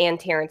he and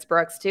Terrence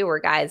Brooks, too, were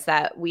guys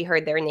that we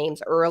heard their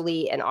names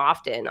early and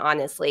often,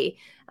 honestly.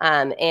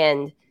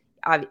 And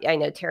I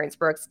know Terrence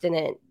Brooks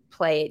didn't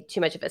play too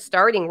much of a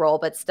starting role,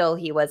 but still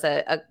he was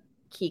a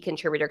key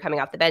contributor coming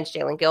off the bench.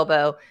 Jalen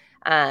Gilbo,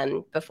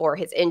 before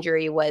his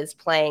injury, was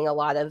playing a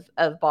lot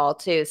of ball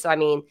too. So, I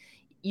mean,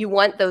 you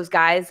want those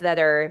guys that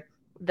are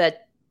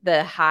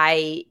the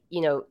high,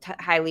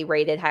 highly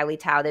rated, highly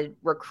touted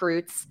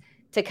recruits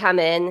to come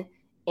in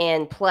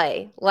and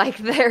play like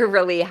they're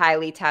really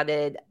highly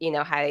touted,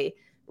 high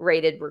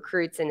rated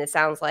recruits. And it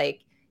sounds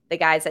like the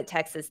guys that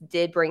Texas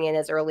did bring in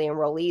as early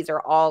enrollees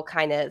are all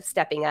kind of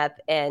stepping up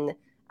and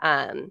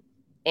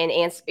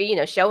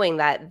showing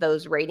that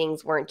those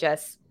ratings weren't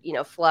just,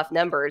 fluff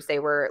numbers. They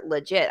were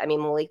legit. I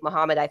mean, Malik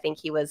Muhammad, I think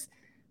he was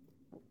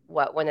he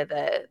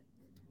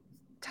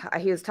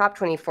was top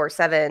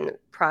 24/7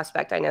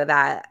 prospect. I know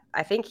that.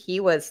 I think he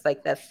was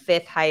like the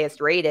 5th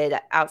highest rated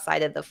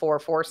outside of the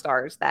 4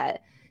 stars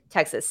that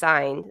Texas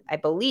signed. I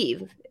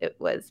believe it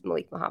was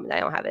Malik Muhammad. I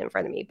don't have it in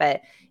front of me,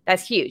 but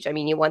that's huge. I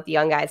mean, you want the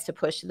young guys to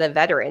push the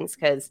veterans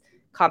because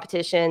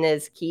competition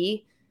is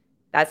key.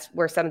 That's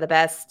where some of the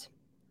best,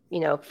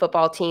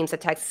 football teams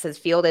that Texas has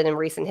fielded in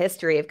recent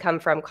history have come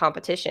from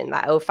competition.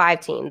 That 05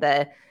 team,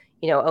 the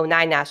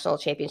 09 national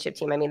championship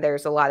team. I mean,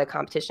 there's a lot of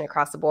competition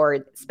across the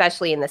board,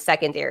 especially in the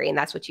secondary, and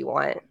that's what you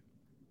want.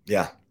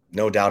 Yeah,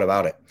 no doubt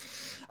about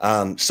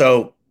it.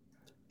 So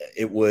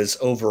it was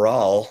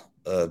overall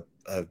an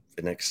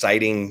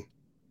exciting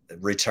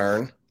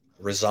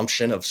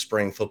resumption of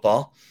spring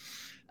football.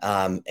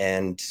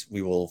 And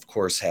we will, of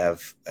course,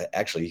 have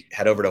actually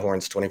head over to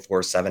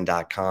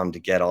horns247.com to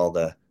get all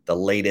the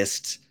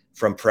latest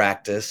from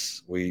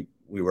practice. We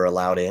were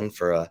allowed in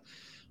for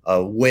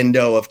a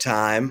window of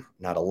time,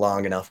 not a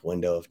long enough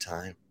window of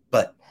time,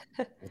 but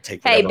we'll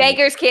take Hey,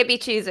 beggars can't be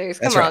choosers.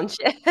 Come on.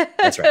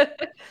 That's right.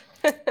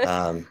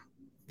 Well,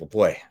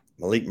 boy,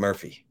 Malik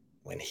Murphy,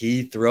 when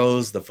he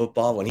throws the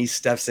football, when he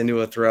steps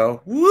into a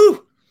throw,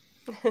 woo!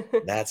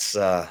 That's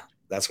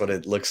what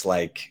it looks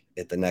like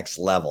at the next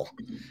level.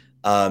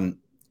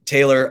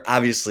 Taylor,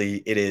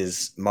 obviously, it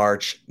is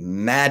March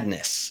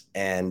Madness,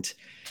 and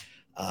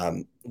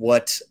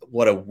what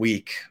a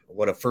week,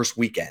 what a first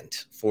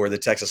weekend for the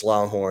Texas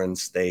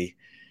Longhorns. They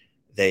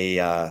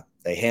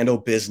handle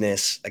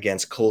business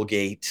against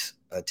Colgate,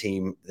 a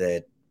team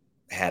that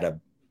had a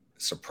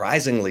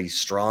surprisingly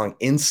strong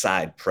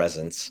inside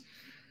presence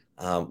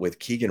with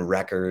Keegan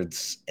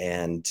Records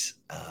and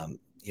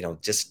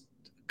just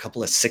a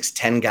couple of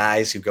 6'10"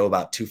 guys who go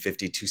about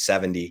 250,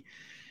 270.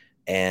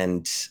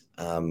 And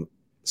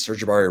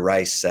Sir'Jabari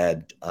Rice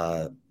said,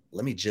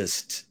 let me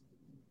just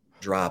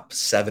drop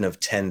 7 of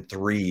 10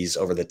 threes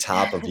over the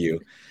top of you.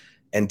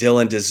 And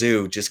Dylan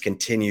Dizu just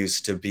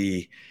continues to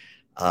be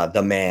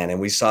the man. And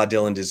we saw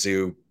Dylan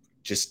Dizu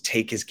just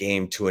take his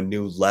game to a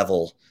new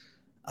level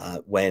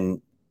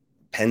when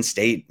Penn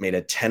State made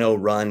a 10-0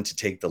 run to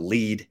take the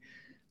lead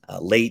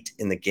late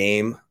in the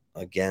game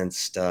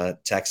against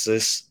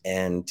Texas.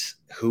 And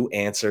who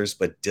answers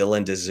but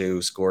Dylan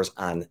Dizu scores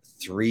on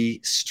 3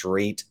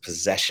 straight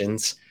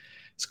possessions,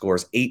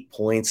 scores 8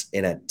 points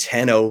in a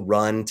 10-0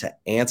 run to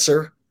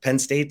answer Penn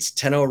State's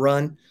 10-0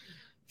 run,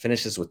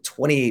 finishes with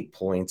 28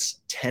 points,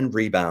 10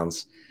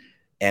 rebounds.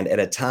 And at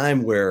a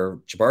time where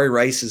Jabari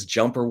Rice's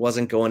jumper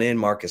wasn't going in,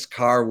 Marcus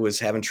Carr was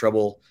having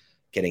trouble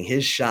getting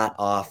his shot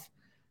off,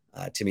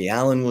 Timmy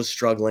Allen was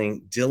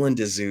struggling, Dylan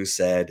Dizu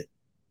said,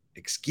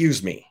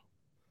 excuse me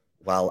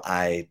while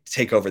I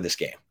take over this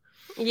game.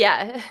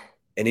 Yeah.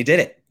 And he did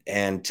it.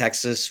 And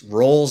Texas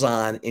rolls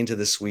on into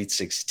the Sweet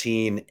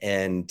 16,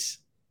 and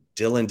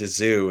Dylan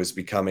Dizu is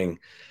becoming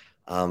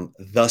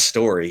the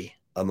story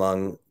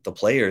among the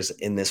players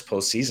in this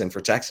postseason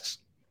for Texas.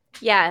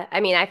 Yeah,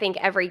 I mean, I think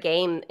every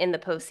game in the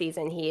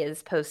postseason he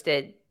has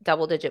posted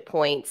double-digit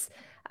points.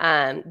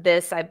 I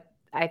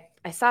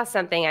saw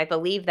something. I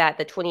believe that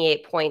the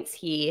 28 points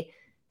he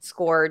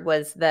scored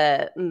was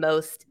the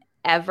most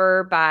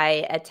ever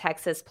by a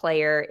Texas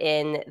player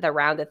in the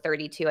round of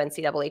 32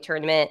 NCAA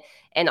tournament,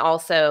 and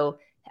also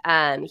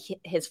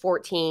his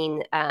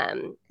 14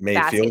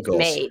 made field goals.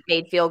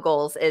 made field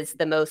goals is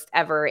the most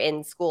ever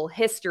in school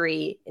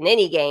history in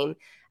any game.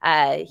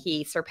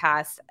 He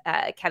surpassed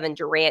Kevin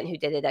Durant, who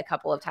did it a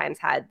couple of times,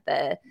 had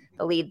the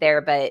lead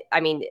there. But I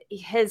mean,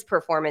 his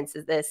performance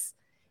is this.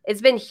 It's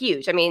been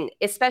huge. I mean,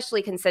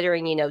 especially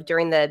considering,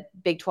 during the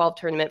Big 12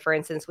 tournament, for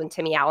instance, when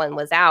Timmy Allen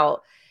was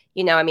out,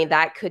 I mean,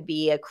 that could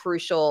be a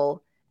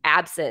crucial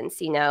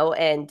absence,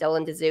 and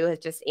Dylan Dizu has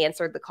just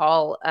answered the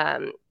call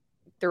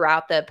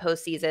throughout the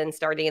postseason,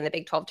 starting in the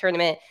Big 12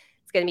 tournament.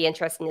 It's going to be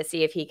interesting to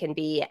see if he can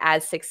be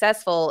as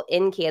successful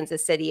in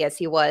Kansas City as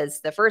he was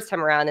the first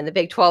time around in the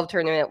Big 12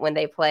 tournament when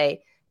they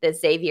play the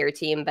Xavier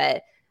team.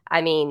 But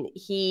I mean,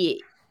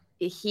 he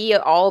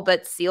all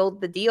but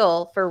sealed the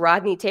deal for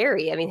Rodney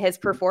Terry. I mean, his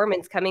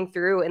performance coming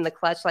through in the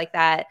clutch like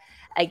that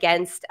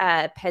against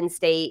Penn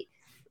State.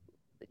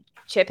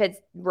 Chip had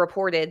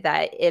reported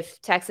that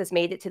if Texas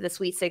made it to the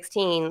Sweet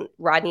 16,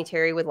 Rodney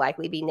Terry would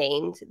likely be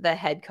named the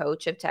head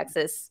coach of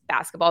Texas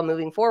basketball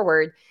moving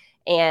forward.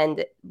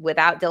 And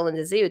without Dylan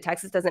Dizu,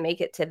 Texas doesn't make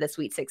it to the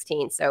Sweet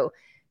 16. So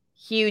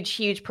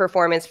huge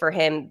performance for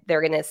him. They're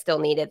going to still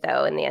need it,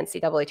 though, in the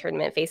NCAA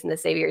tournament facing the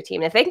Xavier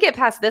team. And if they can get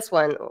past this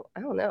one,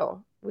 I don't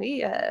know.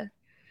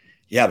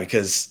 Yeah,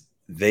 because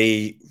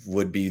they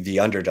would be the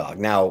underdog.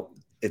 Now,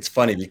 it's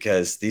funny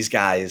because these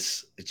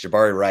guys,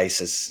 Jabari Rice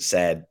has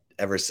said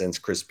ever since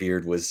Chris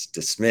Beard was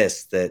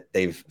dismissed that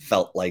they've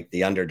felt like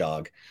the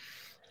underdog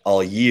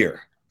all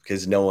year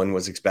because no one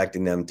was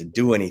expecting them to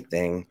do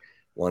anything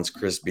once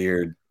Chris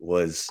Beard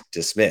was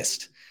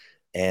dismissed.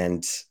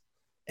 And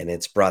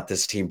it's brought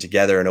this team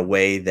together in a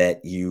way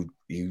that you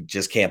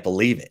just can't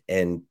believe it.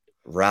 And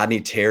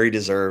Rodney Terry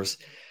deserves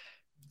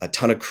a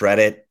ton of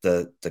credit.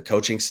 The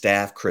coaching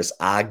staff, Chris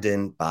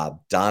Ogden,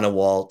 Bob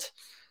Donewalt,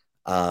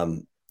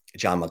 John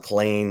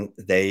McClain,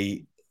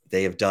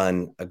 they have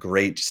done a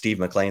great Steve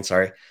McClain.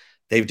 Sorry.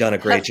 They've done a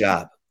great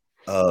job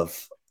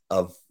of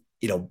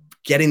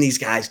getting these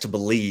guys to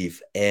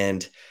believe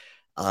and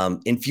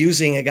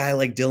infusing a guy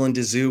like Dylan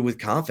Dizu with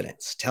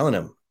confidence, telling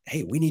him,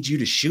 hey, we need you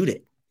to shoot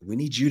it. We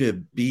need you to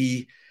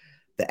be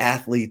the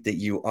athlete that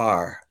you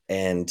are.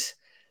 And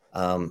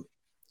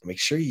make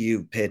sure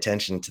you pay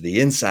attention to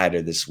the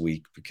Insider this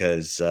week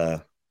because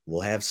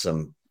we'll have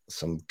some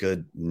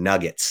good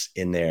nuggets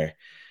in there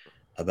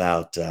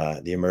about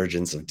the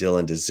emergence of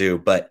Dylan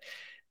Dizu. But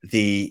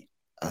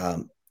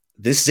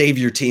this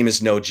Xavier team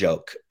is no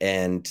joke,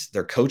 and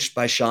they're coached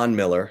by Sean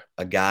Miller,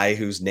 a guy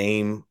whose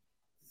name,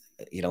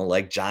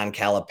 like John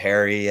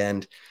Calipari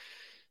and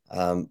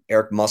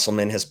Eric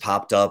Musselman has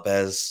popped up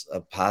as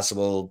a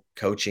possible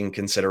coaching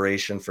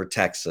consideration for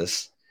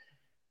Texas.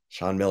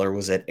 Sean Miller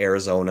was at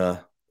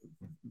Arizona,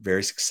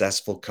 very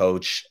successful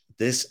coach.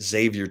 This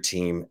Xavier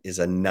team is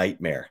a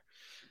nightmare.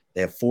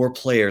 They have 4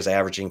 players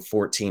averaging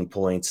 14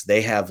 points.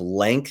 They have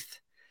length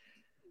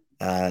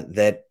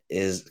that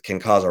can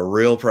cause a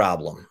real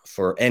problem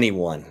for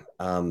anyone.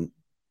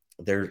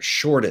 Their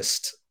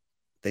shortest,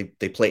 they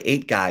play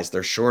 8 guys.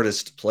 Their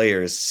shortest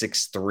player is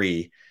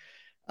 6'3".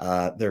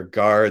 Their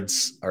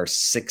guards are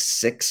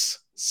 6'6",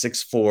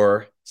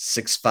 6'4",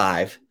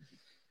 6'5".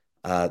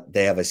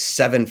 They have a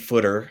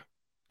 7-footer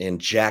in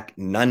Jack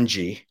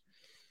Nunge,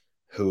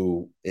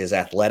 who is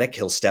athletic.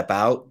 He'll step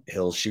out.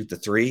 He'll shoot the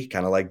 3,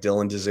 kind of like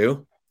Dylan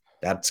Dizu.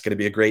 That's going to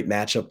be a great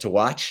matchup to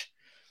watch.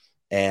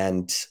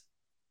 And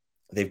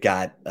they've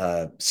got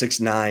a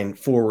 6'9"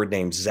 forward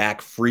named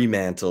Zach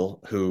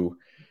Freemantle, who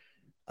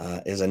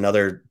is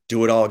another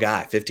do-it-all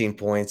guy, 15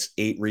 points,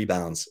 8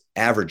 rebounds,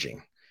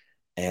 averaging.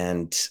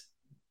 and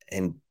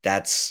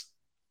that's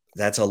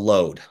a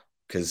load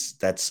because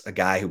that's a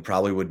guy who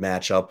probably would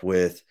match up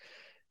with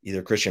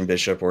either Christian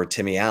Bishop or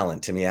Timmy Allen.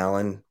 Timmy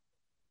Allen,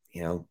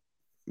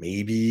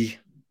 maybe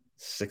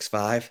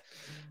 6'5".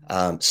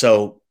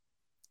 So,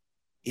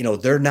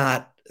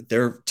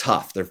 they're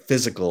tough, they're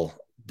physical,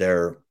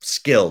 they're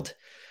skilled.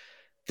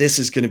 This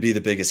is going to be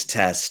the biggest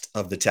test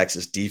of the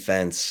Texas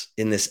defense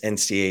in this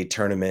NCAA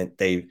tournament.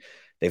 They've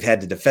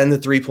had to defend the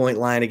 3-point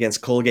line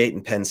against Colgate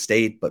and Penn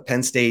State, but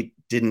Penn State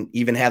didn't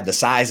even have the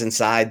size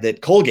inside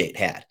that Colgate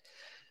had.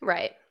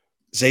 Right.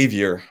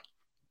 Xavier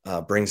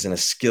brings in a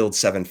skilled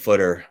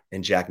 7-footer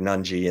in Jack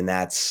Nungy, and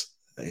that's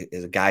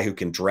a guy who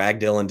can drag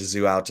Dylan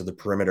Dizu out to the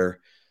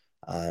perimeter,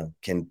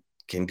 can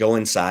go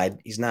inside.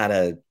 He's not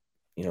a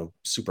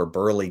super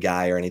burly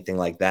guy or anything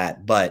like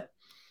that, but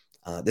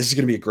this is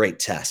going to be a great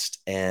test.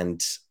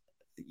 And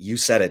you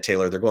said it,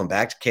 Taylor. They're going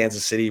back to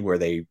Kansas City where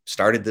they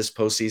started this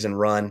postseason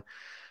run,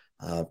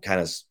 kind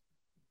of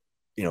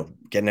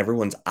getting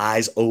everyone's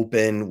eyes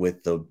open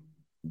with the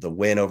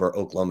win over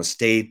Oklahoma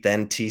State,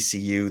 then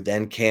TCU,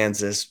 then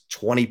Kansas,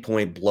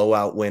 20-point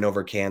blowout win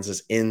over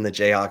Kansas in the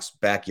Jayhawks'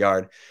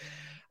 backyard.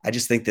 I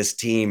just think this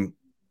team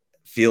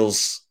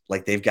feels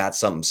like they've got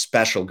something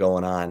special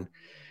going on.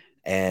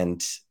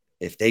 And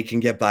if they can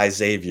get by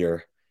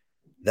Xavier,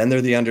 then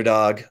they're the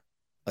underdog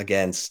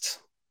against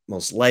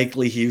most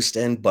likely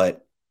Houston,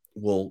 but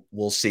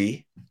we'll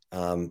see.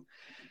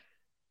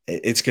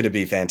 It's going to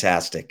be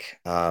fantastic.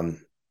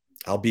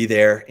 I'll be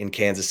there in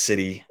Kansas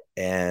City,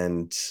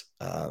 and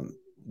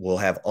we'll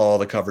have all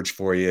the coverage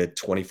for you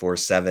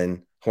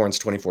 24/7,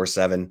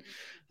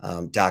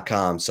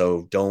 horns247.com.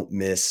 So don't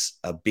miss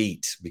a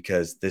beat,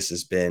 because this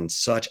has been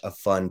such a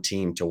fun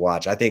team to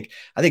watch. I think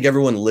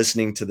everyone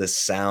listening to the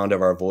sound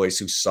of our voice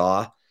who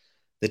saw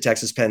the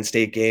Texas Penn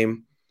State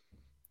game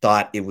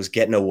thought it was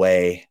getting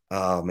away.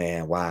 Oh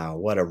man, wow,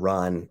 what a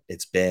run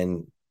it's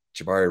been.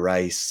 Jabari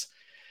Rice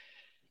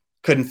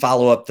couldn't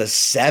follow up the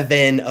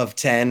 7 of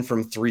 10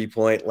 from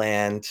 3-point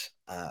land.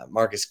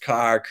 Marcus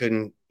Carr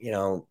couldn't,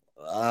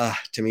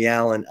 Timmy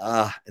Allen,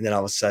 and then all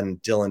of a sudden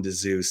Dylan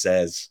Dizu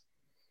says,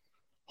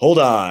 "Hold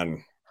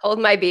on. Hold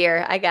my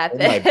beer. I got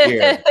Hold this." my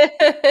beer."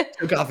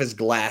 Took off his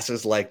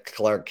glasses like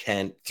Clark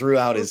Kent, threw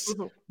out his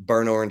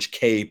burnt orange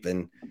cape,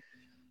 and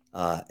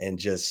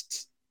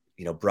just,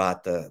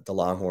 brought the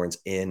Longhorns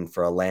in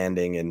for a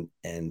landing,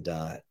 and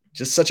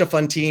just such a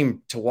fun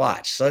team to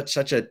watch.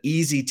 Such an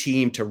easy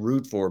team to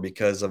root for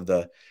because of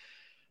the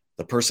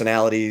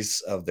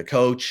personalities of the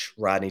coach,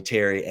 Rodney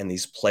Terry, and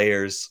these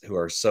players who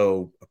are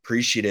so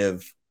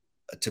appreciative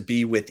to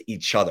be with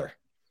each other.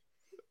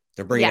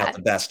 They're bringing out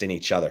the best in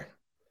each other.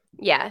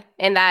 Yeah.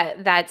 And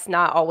that's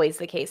not always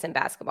the case in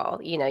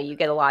basketball. You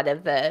get a lot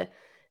of the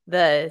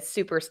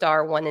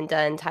superstar one and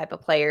done type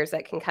of players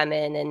that can come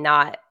in and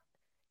not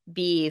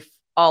be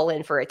all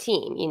in for a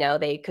team.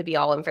 They could be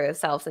all in for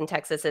themselves, and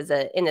Texas is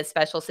in a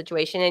special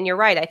situation. And you're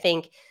right. I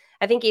think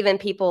even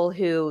people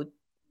who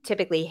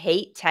typically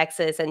hate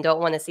Texas and don't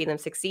want to see them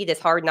succeed,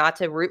 it's hard not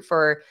to root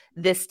for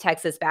this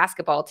Texas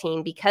basketball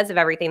team because of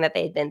everything that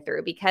they've been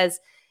through. Because,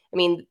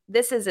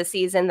 this is a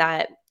season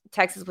that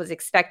Texas was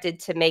expected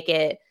to make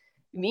it,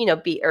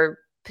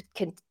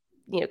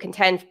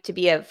 contend to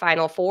be a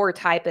Final Four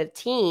type of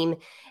team.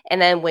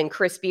 And then when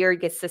Chris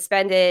Beard gets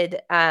suspended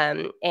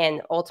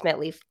and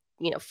ultimately,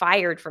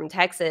 fired from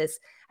Texas,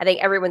 I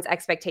think everyone's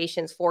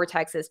expectations for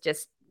Texas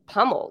just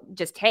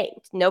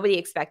tanked. Nobody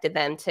expected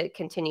them to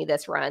continue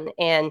this run.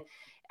 And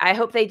I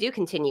hope they do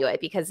continue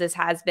it, because this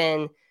has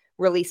been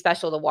really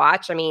special to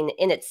watch. In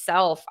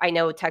itself, I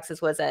know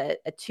Texas was a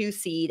 2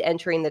 seed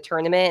entering the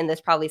tournament, and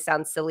this probably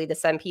sounds silly to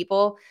some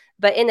people,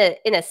 but in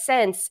a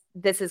sense,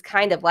 this is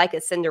kind of like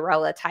a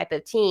Cinderella type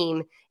of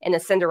team and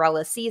a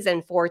Cinderella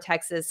season for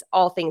Texas,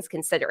 all things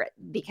considered,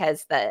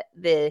 because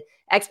the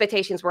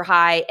expectations were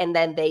high and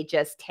then they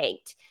just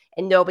tanked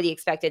and nobody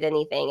expected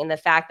anything. And the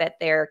fact that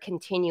they're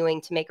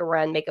continuing to make a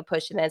run, make a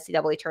push in the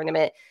NCAA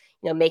tournament,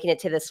 making it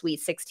to the Sweet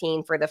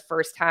 16 for the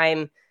first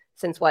time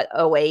since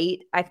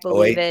 08, I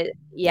believe 08. it.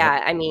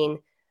 Yeah. Yep.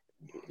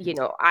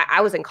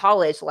 I was in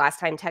college last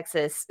time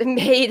Texas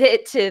made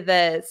it to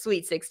the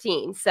Sweet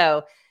 16.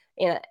 So,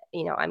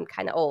 I'm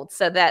kind of old.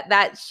 So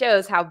that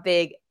shows how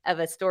big of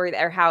a story,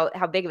 or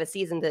how big of a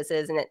season this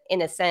is. And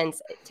in a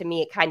sense, to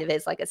me, it kind of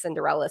is like a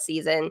Cinderella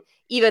season,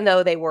 even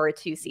though they were a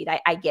 2 seed.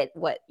 I get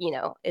what,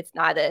 it's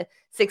not a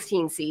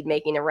 16 seed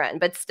making a run,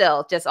 but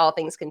still, just all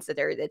things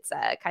considered, it's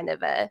kind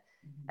of a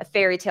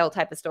fairy tale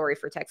type of story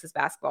for Texas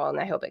basketball. And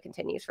I hope it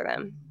continues for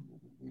them.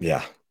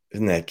 Yeah.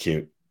 Isn't that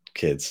cute?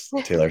 Kids.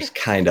 Taylor's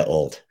kind of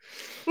old.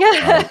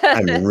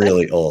 I'm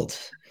really old.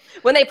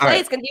 When they play,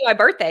 it's going to be my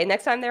birthday.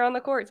 Next time they're on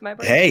the court, it's my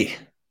birthday.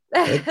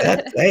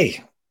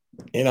 Hey,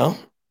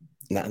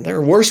 there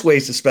are worse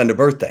ways to spend a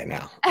birthday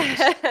now. I'm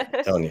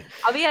just telling you.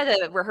 I'll be at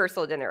a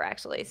rehearsal dinner,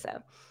 actually.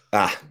 So.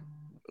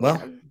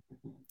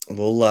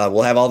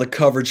 We'll have all the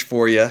coverage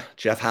for you.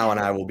 Jeff Howe and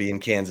I will be in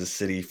Kansas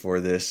City for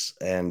this.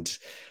 And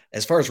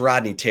as far as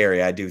Rodney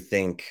Terry, I do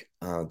think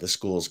the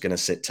school's going to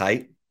sit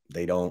tight.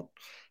 I don't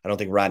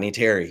think Rodney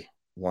Terry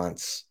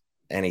wants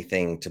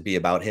anything to be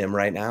about him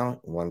right now.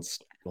 Wants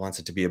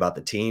it to be about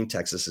the team.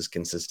 Texas has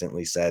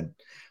consistently said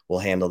we'll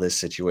handle this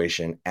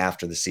situation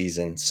after the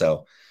season.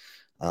 So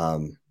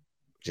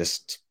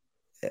just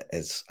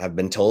as I've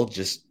been told,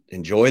 just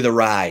enjoy the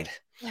ride.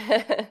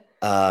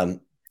 Oh,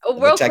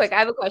 real quick, I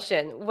have a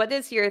question. What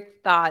is your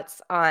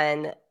thoughts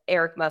on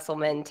Eric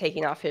Musselman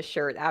taking off his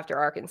shirt after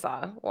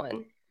Arkansas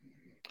won?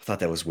 I thought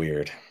that was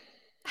weird.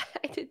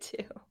 I did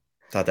too.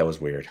 Thought that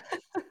was weird.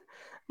 I'm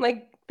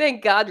like,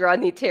 thank God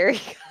Rodney Terry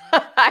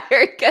got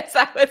hired because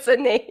that was a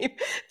name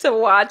to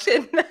watch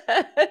him,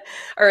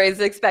 or is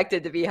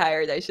expected to be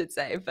hired, I should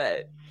say.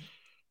 But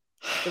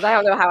because I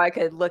don't know how I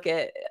could look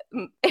at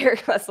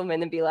Eric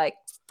Musselman and be like,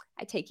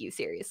 I take you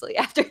seriously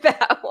after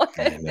that one.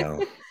 I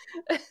know.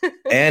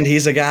 And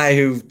he's a guy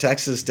who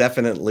Texas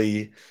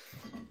definitely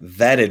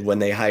vetted when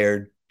they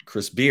hired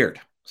Chris Beard.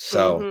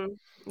 So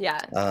yeah.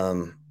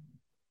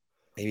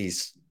 Maybe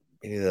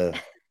the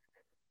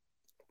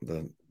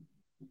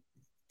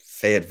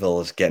Fayetteville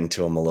is getting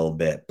to him a little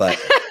bit,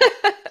 but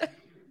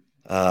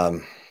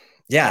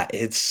yeah,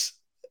 it's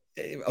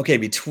okay.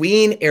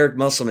 Between Eric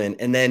Musselman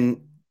and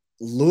then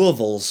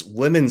Louisville's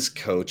women's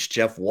coach,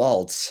 Jeff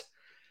Waltz,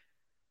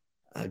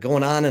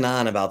 going on and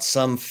on about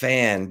some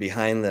fan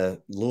behind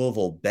the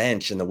Louisville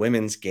bench in the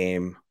women's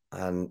game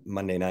on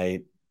Monday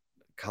night,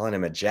 calling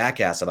him a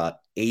jackass about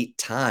 8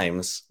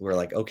 times. We're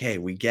like, okay,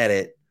 we get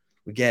it.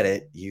 We get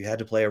it. You had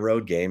to play a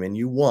road game and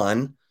you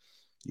won.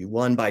 You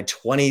won by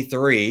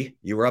 23.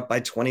 You were up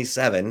by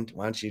 27.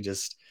 Why don't you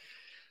just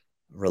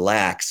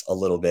relax a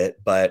little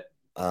bit? But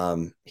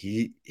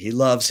he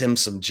loves him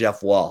some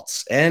Jeff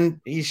Waltz,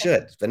 and he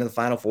should. He's been in the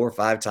Final Four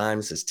 5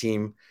 times. His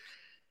team,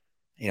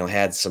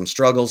 had some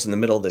struggles in the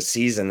middle of the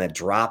season that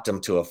dropped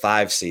him to a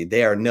 5 seed.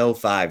 They are no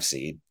 5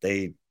 seed.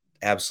 They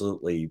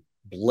absolutely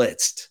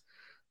blitzed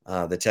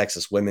the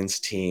Texas women's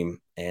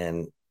team,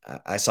 and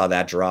I saw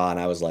that draw and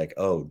I was like,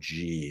 oh,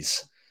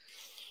 geez.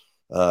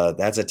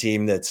 That's a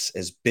team that's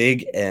as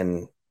big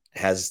and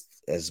has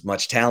as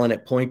much talent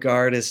at point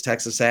guard as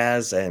Texas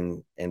has,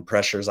 and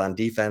pressures on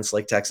defense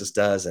like Texas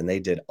does. And they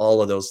did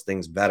all of those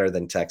things better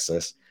than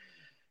Texas.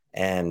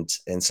 And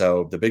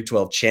so the Big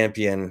 12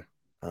 champion,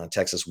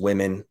 Texas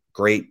women,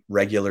 great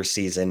regular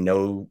season,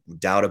 no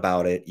doubt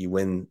about it. You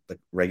win the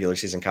regular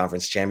season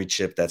conference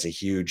championship. That's a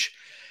huge,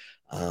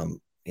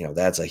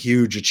 that's a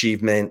huge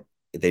achievement.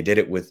 They did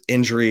it with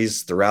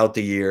injuries throughout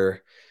the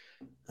year.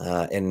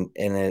 And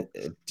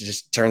it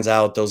just turns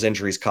out those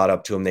injuries caught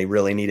up to them. They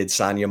really needed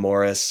Sonia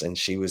Morris, and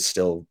she was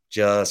still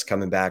just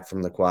coming back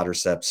from the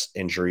quadriceps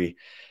injury.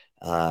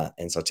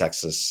 And so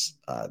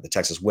the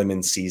Texas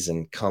women's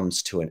season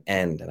comes to an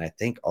end. And I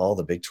think all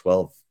the Big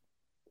 12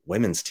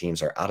 women's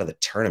teams are out of the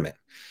tournament,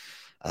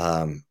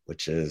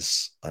 which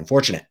is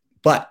unfortunate.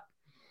 But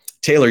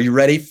Taylor, you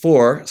ready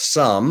for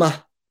some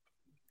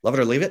Love It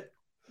or Leave It?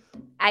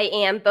 I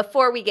am.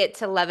 Before we get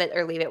to Love It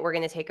or Leave It, we're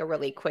going to take a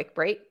really quick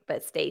break,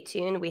 but stay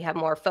tuned. We have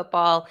more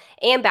football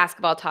and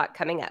basketball talk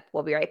coming up.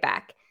 We'll be right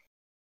back.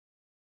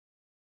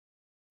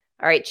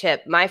 All right,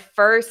 Chip, my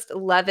first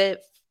Love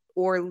It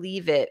or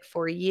Leave It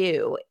for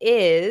you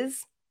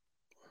is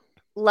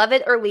Love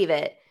It or Leave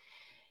It.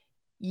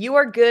 You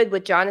are good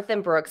with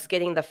Jonathan Brooks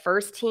getting the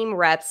first team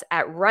reps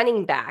at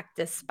running back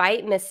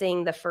despite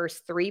missing the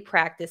first 3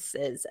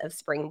 practices of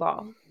spring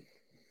ball.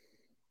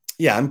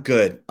 Yeah, I'm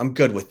good. I'm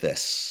good with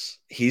this.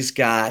 He's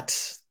got,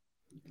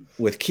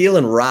 with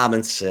Keelan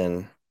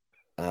Robinson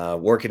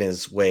working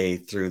his way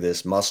through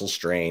this muscle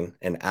strain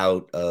and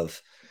out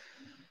of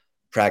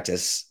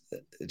practice,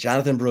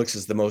 Jonathan Brooks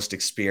is the most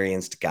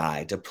experienced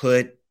guy. To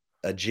put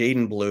a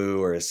Jaden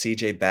Blue or a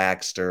CJ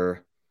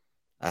Baxter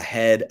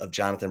ahead of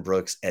Jonathan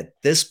Brooks at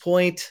this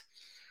point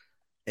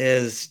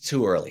is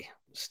too early.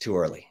 It's too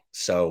early.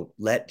 So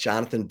let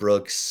Jonathan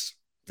Brooks,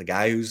 the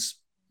guy who's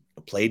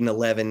played in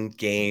 11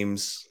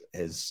 games,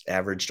 has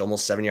averaged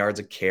almost 7 yards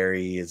a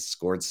carry, has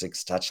scored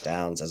 6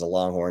 touchdowns as a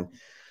Longhorn.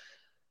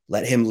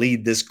 Let him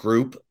lead this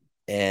group.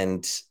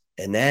 And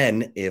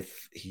then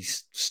if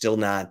he's still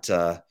not,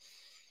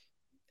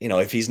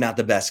 if he's not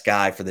the best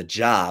guy for the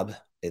job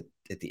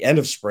at the end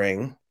of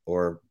spring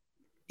or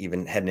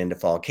even heading into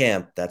fall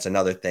camp, that's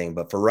another thing.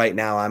 But for right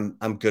now,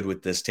 I'm good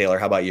with this. Taylor,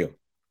 how about you?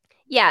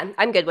 Yeah,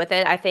 I'm good with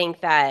it. I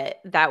think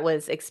that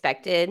was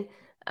expected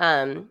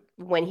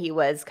when he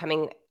was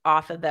coming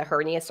off of the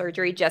hernia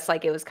surgery, just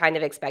like it was kind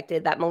of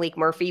expected that Malik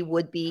Murphy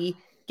would be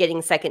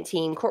getting second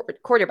team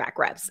quarterback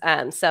reps.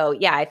 So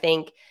yeah, I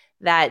think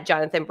that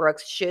Jonathan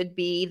Brooks should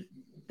be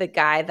the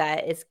guy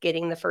that is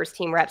getting the first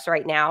team reps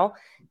right now.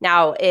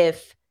 Now,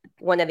 if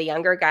one of the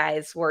younger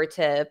guys were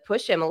to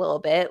push him a little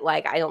bit,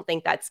 like, I don't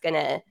think that's going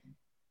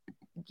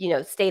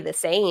to, stay the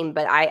same,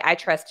 but I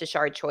trust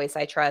Tashard Choice.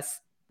 I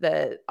trust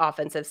the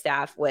offensive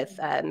staff with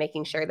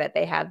making sure that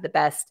they have the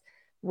best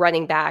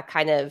running back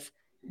kind of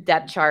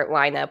depth chart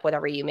lineup,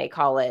 whatever you may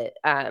call it,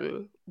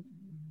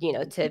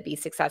 to be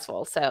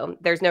successful. So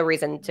there's no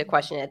reason to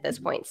question it at this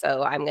point.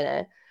 So I'm going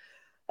to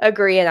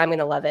agree, and I'm going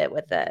to love it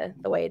with the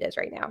way it is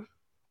right now.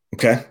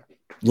 Okay.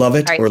 Love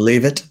it or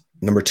leave it.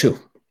 Number 2. All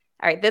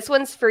right. This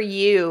one's for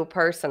you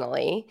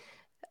personally.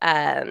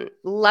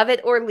 Love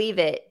it or leave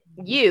it.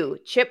 You,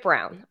 Chip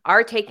Brown,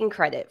 are taking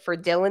credit for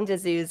Dylan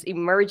Dazoo's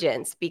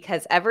emergence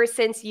because ever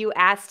since you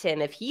asked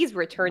him if he's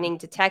returning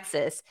to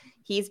Texas,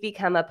 he's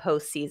become a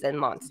postseason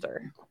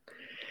monster.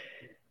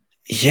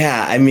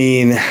 Yeah, I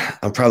mean,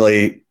 I'm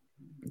probably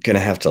gonna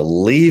have to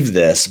leave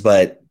this,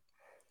 but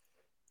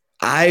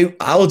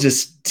I'll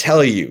just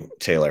tell you,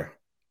 Taylor,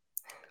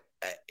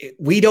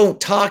 we don't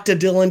talk to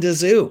Dylan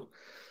Dazoo.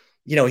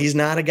 He's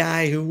not a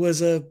guy who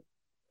was a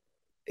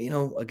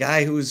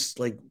guy who's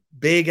like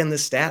big in the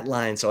stat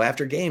line. So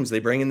after games, they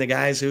bring in the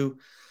guys who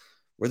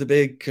were the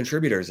big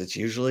contributors. It's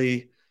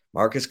usually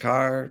Marcus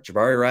Carr,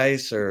 Jabari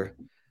Rice, or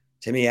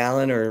Timmy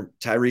Allen or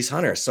Tyrese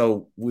Hunter.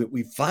 So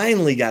we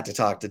finally got to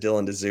talk to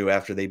Dylan Dazoo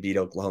after they beat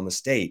Oklahoma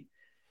State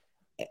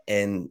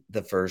in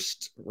the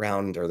first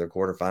round or the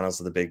quarterfinals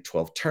of the Big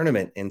 12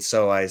 tournament. And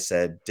so I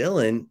said,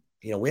 Dylan,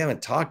 we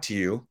haven't talked to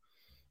you.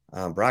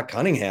 Brock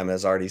Cunningham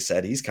has already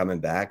said he's coming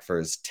back for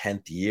his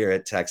 10th year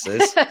at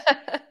Texas.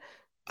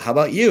 How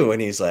about you?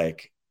 And he's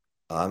like,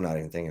 oh, I'm not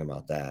even thinking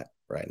about that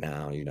right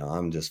now.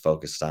 I'm just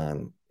focused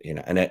on,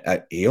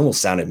 and he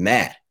almost sounded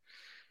mad.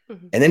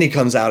 Mm-hmm. And then he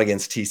comes out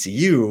against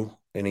TCU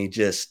and he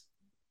just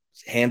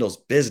handles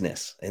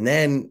business. And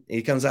then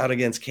he comes out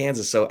against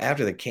Kansas. So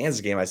after the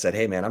Kansas game, I said,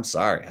 hey, man, I'm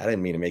sorry. I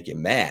didn't mean to make you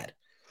mad.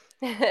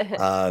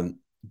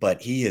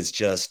 But he has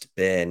just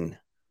been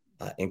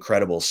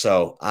incredible.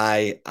 So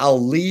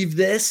I'll leave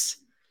this,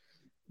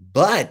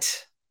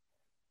 but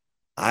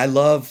I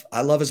love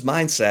his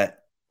mindset.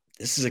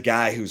 This is a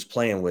guy who's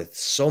playing with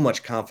so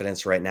much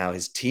confidence right now.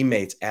 His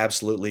teammates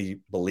absolutely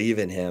believe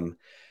in him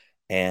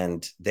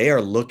and they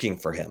are looking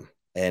for him.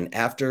 And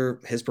after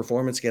his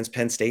performance against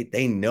Penn State,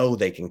 they know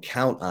they can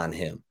count on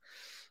him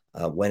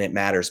when it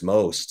matters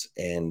most.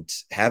 And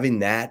having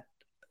that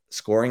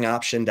scoring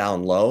option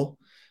down low,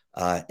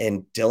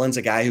 and Dylan's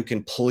a guy who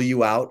can pull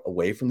you out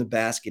away from the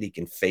basket. He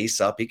can face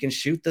up. He can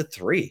shoot the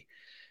three.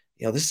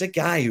 This is a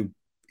guy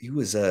he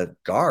was a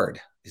guard.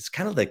 It's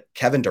kind of the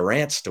Kevin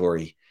Durant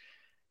story.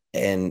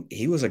 And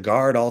he was a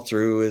guard all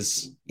through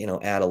his,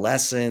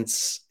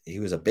 adolescence. He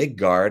was a big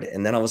guard.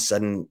 And then all of a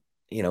sudden,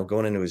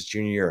 going into his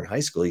junior year in high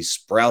school, he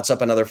sprouts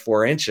up another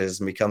 4 inches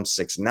and becomes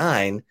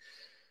 6'9".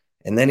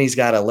 And then he's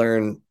got to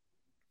learn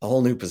a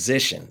whole new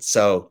position.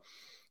 So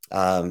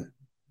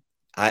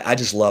I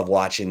just love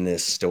watching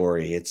this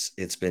story.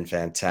 It's been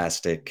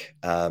fantastic.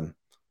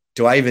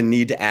 Do I even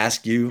need to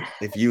ask you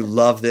if you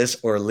love this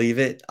or leave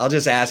it? I'll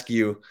just ask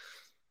you.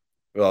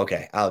 Well,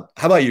 okay. How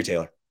about you,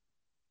 Taylor?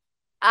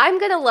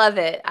 I'm gonna love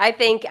it. I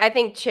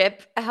think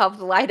Chip helped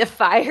light a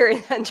fire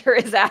under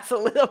his ass a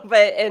little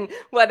bit, and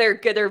whether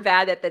good or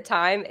bad at the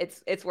time,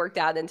 it's worked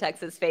out in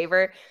Texas'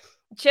 favor.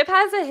 Chip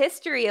has a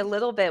history a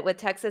little bit with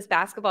Texas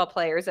basketball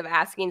players of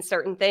asking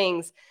certain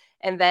things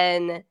and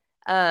then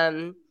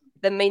them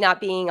may not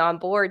being on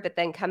board, but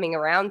then coming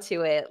around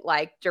to it,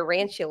 like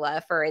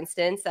Durantula, for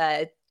instance,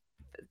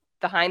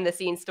 behind the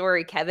scenes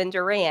story, Kevin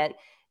Durant,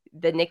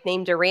 the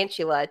nickname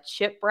Durantula,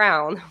 Chip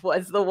Brown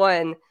was the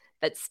one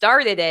that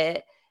started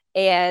it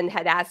and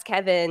had asked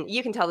Kevin,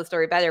 you can tell the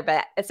story better,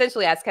 but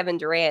essentially asked Kevin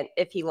Durant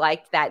if he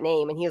liked that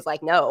name. And he was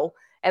like, no.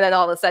 And then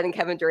all of a sudden,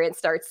 Kevin Durant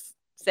starts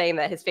saying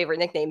that his favorite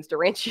nickname is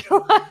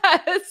Durantula.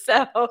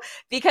 So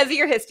because of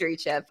your history,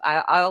 Chip,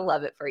 I'll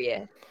love it for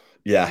you.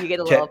 Yeah. You get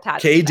a little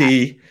pat.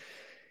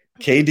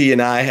 KD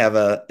and I have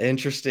an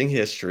interesting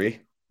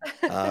history.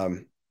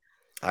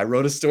 I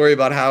wrote a story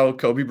about how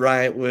Kobe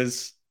Bryant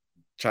was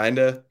trying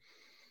to,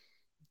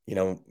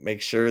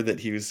 make sure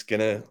that he was going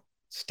to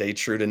stay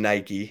true to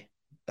Nike.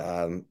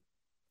 And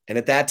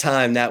at that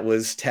time, that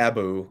was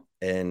taboo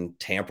and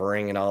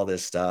tampering and all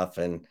this stuff.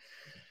 And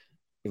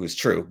it was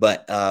true.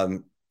 But,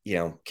 KD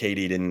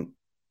didn't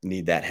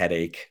need that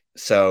headache.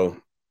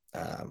 So,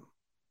 I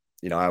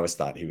always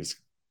thought he was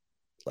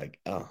like,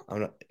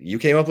 oh, you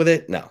came up with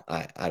it? No,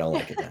 I don't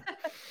like it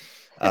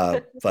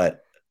then.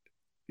 But,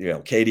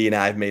 KD and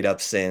I have made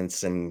up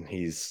since, and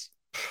he's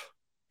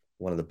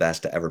one of the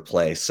best to ever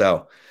play.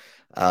 So,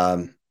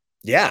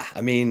 yeah,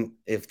 I mean,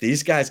 if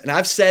these guys, and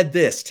I've said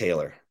this,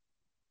 Taylor,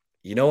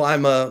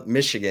 I'm a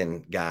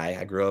Michigan guy.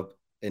 I grew up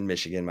in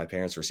Michigan. My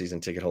parents were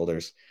season ticket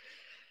holders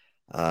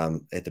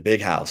at the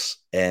Big House,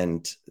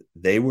 and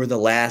they were the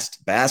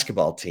last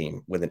basketball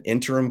team with an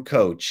interim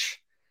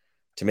coach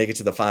to make it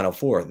to the Final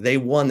Four. They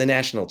won the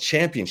national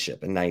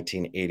championship in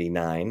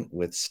 1989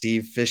 with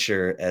Steve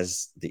Fisher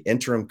as the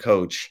interim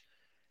coach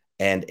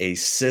and a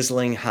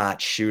sizzling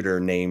hot shooter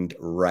named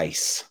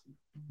Rice,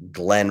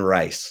 Glenn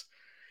Rice.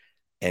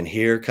 And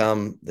here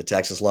come the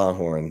Texas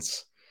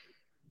Longhorns.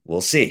 We'll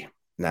see.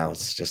 Now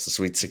it's just the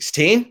Sweet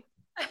 16,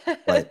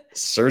 but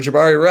Sir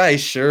Jabari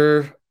Rice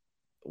sure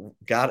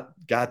got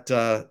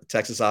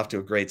Texas off to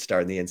a great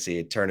start in the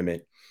NCAA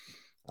tournament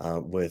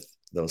with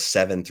those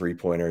 7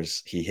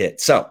 3-pointers he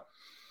hit. So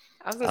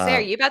I was gonna say,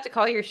 are you about to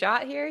call your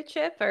shot here,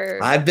 Chip? Or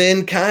I've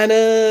been kind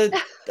of,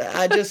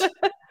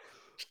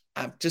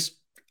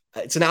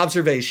 it's an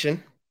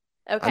observation.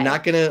 Okay. I'm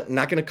not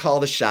gonna call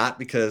the shot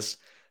because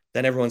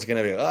then everyone's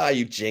gonna be, oh,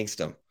 you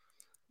jinxed him.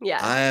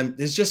 Yeah.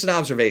 It's just an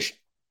observation.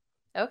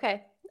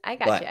 Okay. I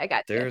got you. but I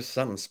got you. there's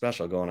something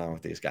special going on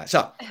with these guys.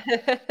 So,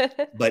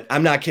 but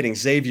I'm not kidding.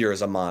 Xavier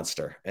is a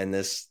monster. And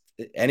this,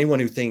 anyone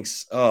who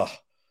thinks, oh,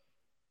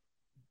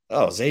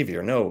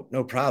 Xavier,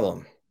 no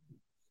problem.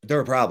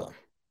 They're a problem.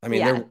 I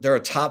mean, Yeah. they're a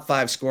top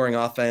 5 scoring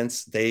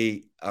offense.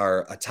 They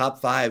are a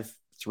top 5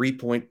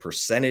 3-point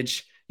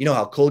percentage. You know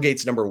how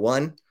Colgate's number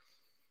 1?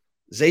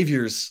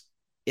 Xavier's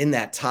in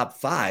that top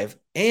 5,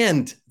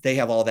 and they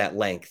have all that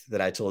length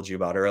that I told you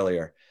about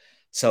earlier.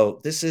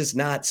 So this is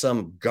not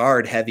some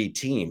guard heavy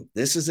team.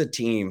 This is a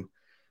team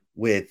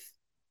with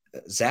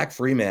Zach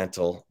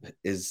Fremantle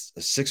is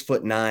a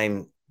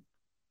 6'9",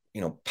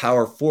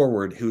 power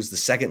forward who's the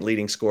second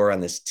leading scorer on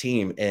this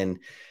team, and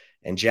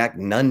Jack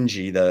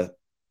Nungy, the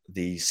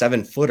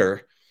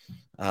 7-footer,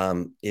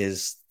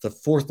 is the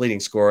 4th leading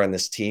scorer on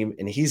this team,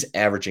 and he's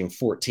averaging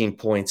 14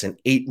 points and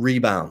 8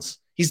 rebounds.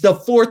 He's the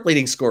 4th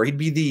leading scorer. He'd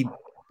be the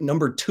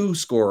number 2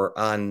 scorer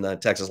on the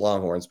Texas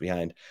Longhorns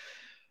behind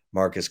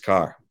Marcus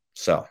Carr.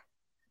 So,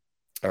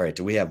 all right,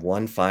 do we have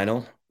one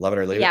final? Love it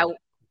or leave Yeah. it?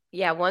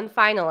 Yeah. One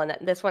final, and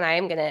this one I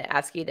am going to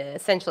ask you to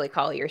essentially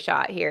call your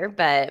shot here.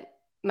 But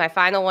my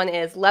final one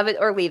is love it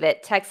or leave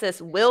it.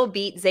 Texas will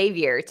beat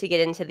Xavier to get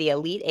into the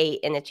Elite Eight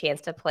and a chance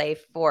to play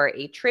for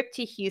a trip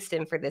to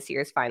Houston for this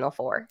year's Final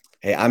Four.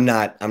 Hey, I'm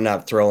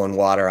not throwing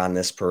water on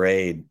this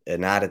parade,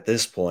 and not at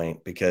this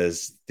point,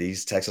 because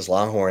these Texas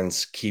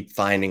Longhorns keep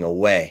finding a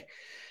way.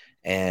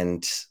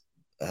 And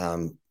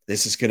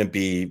this is going to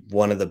be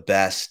one of the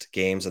best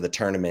games of the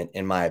tournament,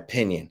 in my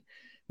opinion.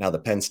 Now, the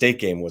Penn State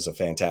game was a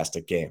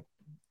fantastic game.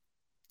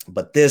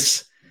 But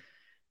this,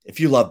 if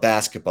you love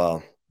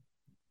basketball,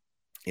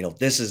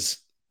 this is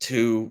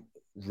 2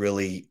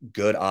 really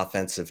good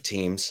offensive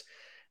teams.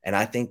 And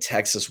I think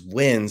Texas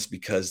wins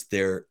because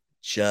they're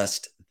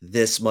just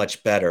this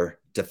much better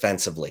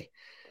defensively.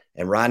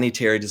 And Rodney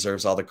Terry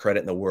deserves all the credit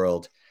in the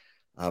world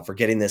for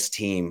getting this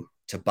team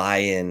to buy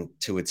in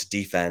to its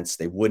defense.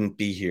 They wouldn't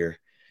be here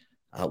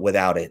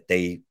without it.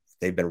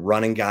 They've been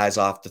running guys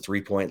off the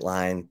 3-point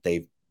line.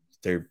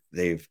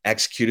 They've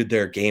executed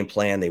their game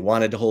plan. They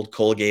wanted to hold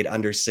Colgate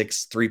under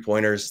 6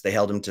 3-pointers. They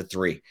held him to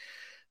 3.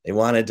 They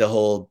wanted to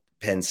hold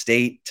Penn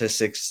State to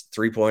 6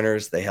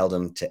 3-pointers. They held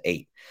him to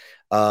 8.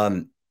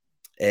 And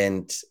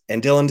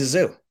Dylan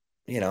Dizu,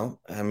 Dylan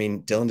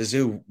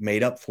Dizu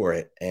made up for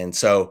it. And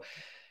so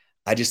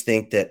I just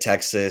think that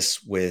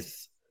Texas, with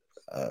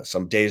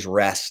some days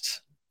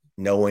rest,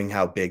 knowing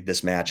how big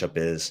this matchup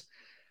is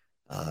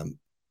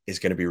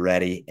going to be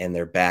ready. And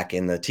they're back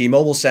in the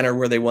T-Mobile Center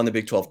where they won the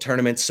Big 12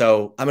 tournament.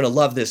 So I'm going to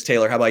love this,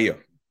 Taylor. How about you?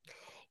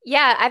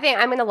 Yeah, I think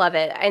I'm going to love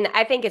it. And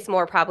I think it's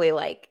more probably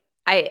like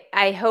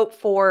I hope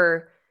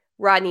for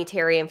Rodney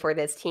Terry and for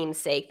this team's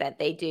sake that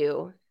they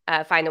do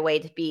find a way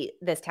to beat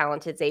this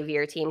talented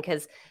Xavier team,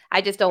 because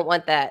I just don't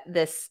want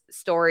this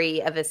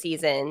story of a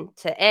season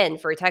to end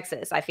for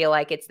Texas. I feel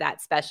like it's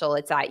that special,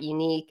 it's that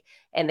unique,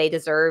 and they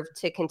deserve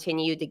to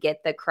continue to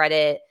get the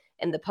credit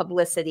and the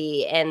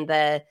publicity and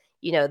the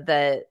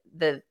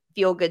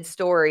feel good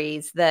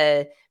stories,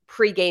 the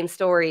pregame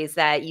stories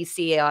that you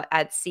see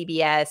at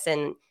CBS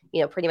and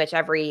pretty much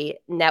every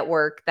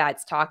network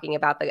that's talking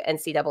about the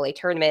NCAA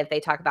tournament. If they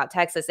talk about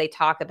Texas, they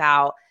talk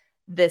about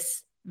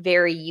this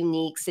very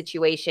unique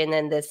situation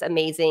and this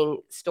amazing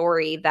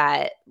story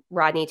that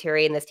Rodney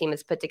Terry and this team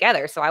has put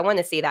together. So I want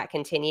to see that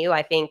continue.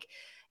 I think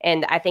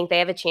they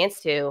have a chance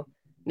to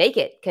make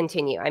it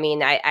continue. I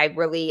mean, I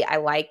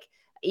like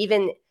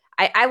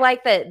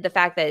the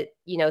fact that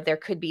there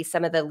could be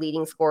some of the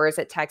leading scorers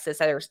at Texas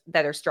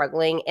that are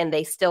struggling, and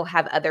they still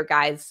have other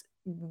guys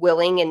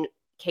willing and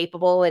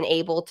capable and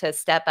able to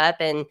step up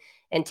and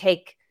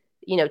take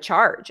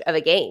charge of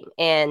a game.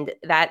 And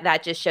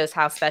that just shows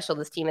how special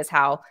this team is,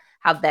 how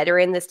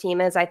veteran this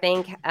team is, I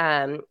think,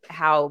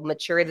 how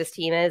mature this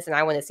team is. And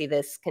I want to see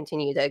this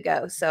continue to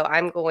go. So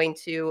I'm going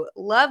to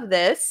love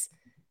this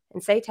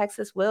and say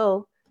Texas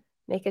will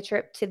make a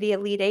trip to the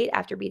Elite Eight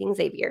after beating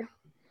Xavier.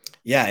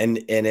 Yeah, and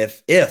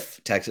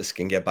if Texas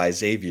can get by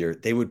Xavier,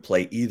 they would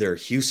play either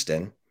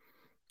Houston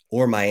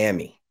or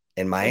Miami.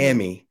 And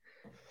Miami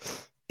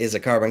is a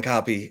carbon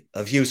copy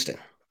of Houston.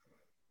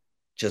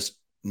 Just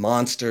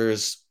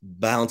monsters,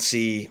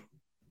 bouncy,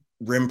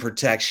 rim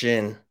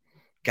protection,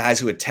 guys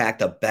who attack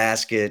the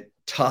basket,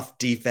 tough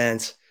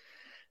defense.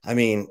 I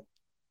mean,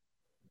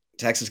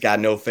 Texas got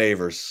no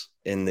favors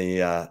in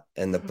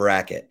the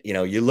bracket.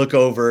 You look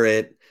over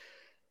at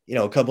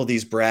a couple of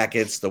these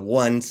brackets, the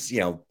ones,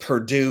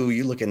 Purdue,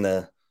 you look in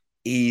the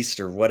East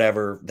or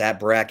whatever that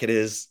bracket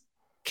is.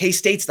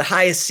 K-State's the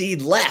highest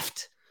seed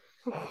left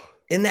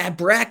in that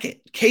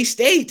bracket.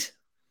 K-State.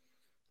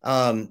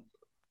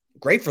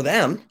 Great for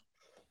them.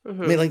 I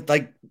mean,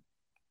 like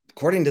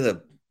according to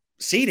the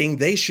seeding,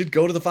 they should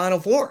go to the Final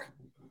Four.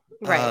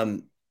 Right.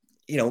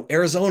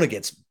 Arizona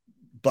gets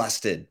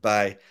busted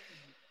by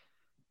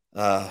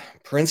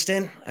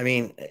Princeton. I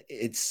mean,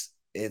 it's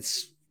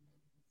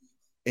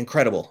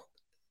incredible.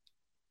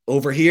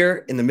 Over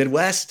here in the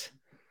Midwest,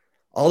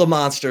 all the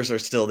monsters are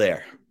still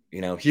there.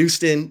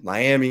 Houston,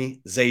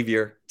 Miami,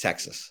 Xavier,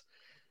 Texas.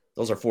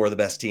 Those are 4 of the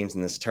best teams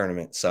in this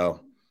tournament. So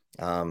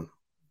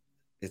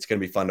It's going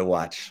to be fun to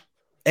watch.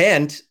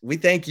 And we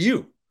thank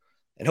you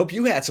and hope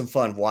you had some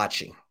fun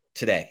watching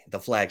today, the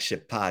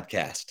Flagship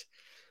podcast.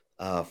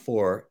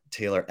 For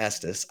Taylor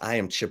Estes, I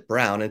am Chip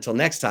Brown. Until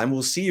next time,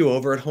 we'll see you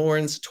over at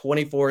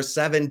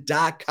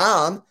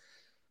horns247.com.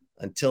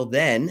 Until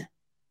then,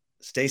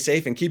 stay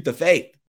safe and keep the faith.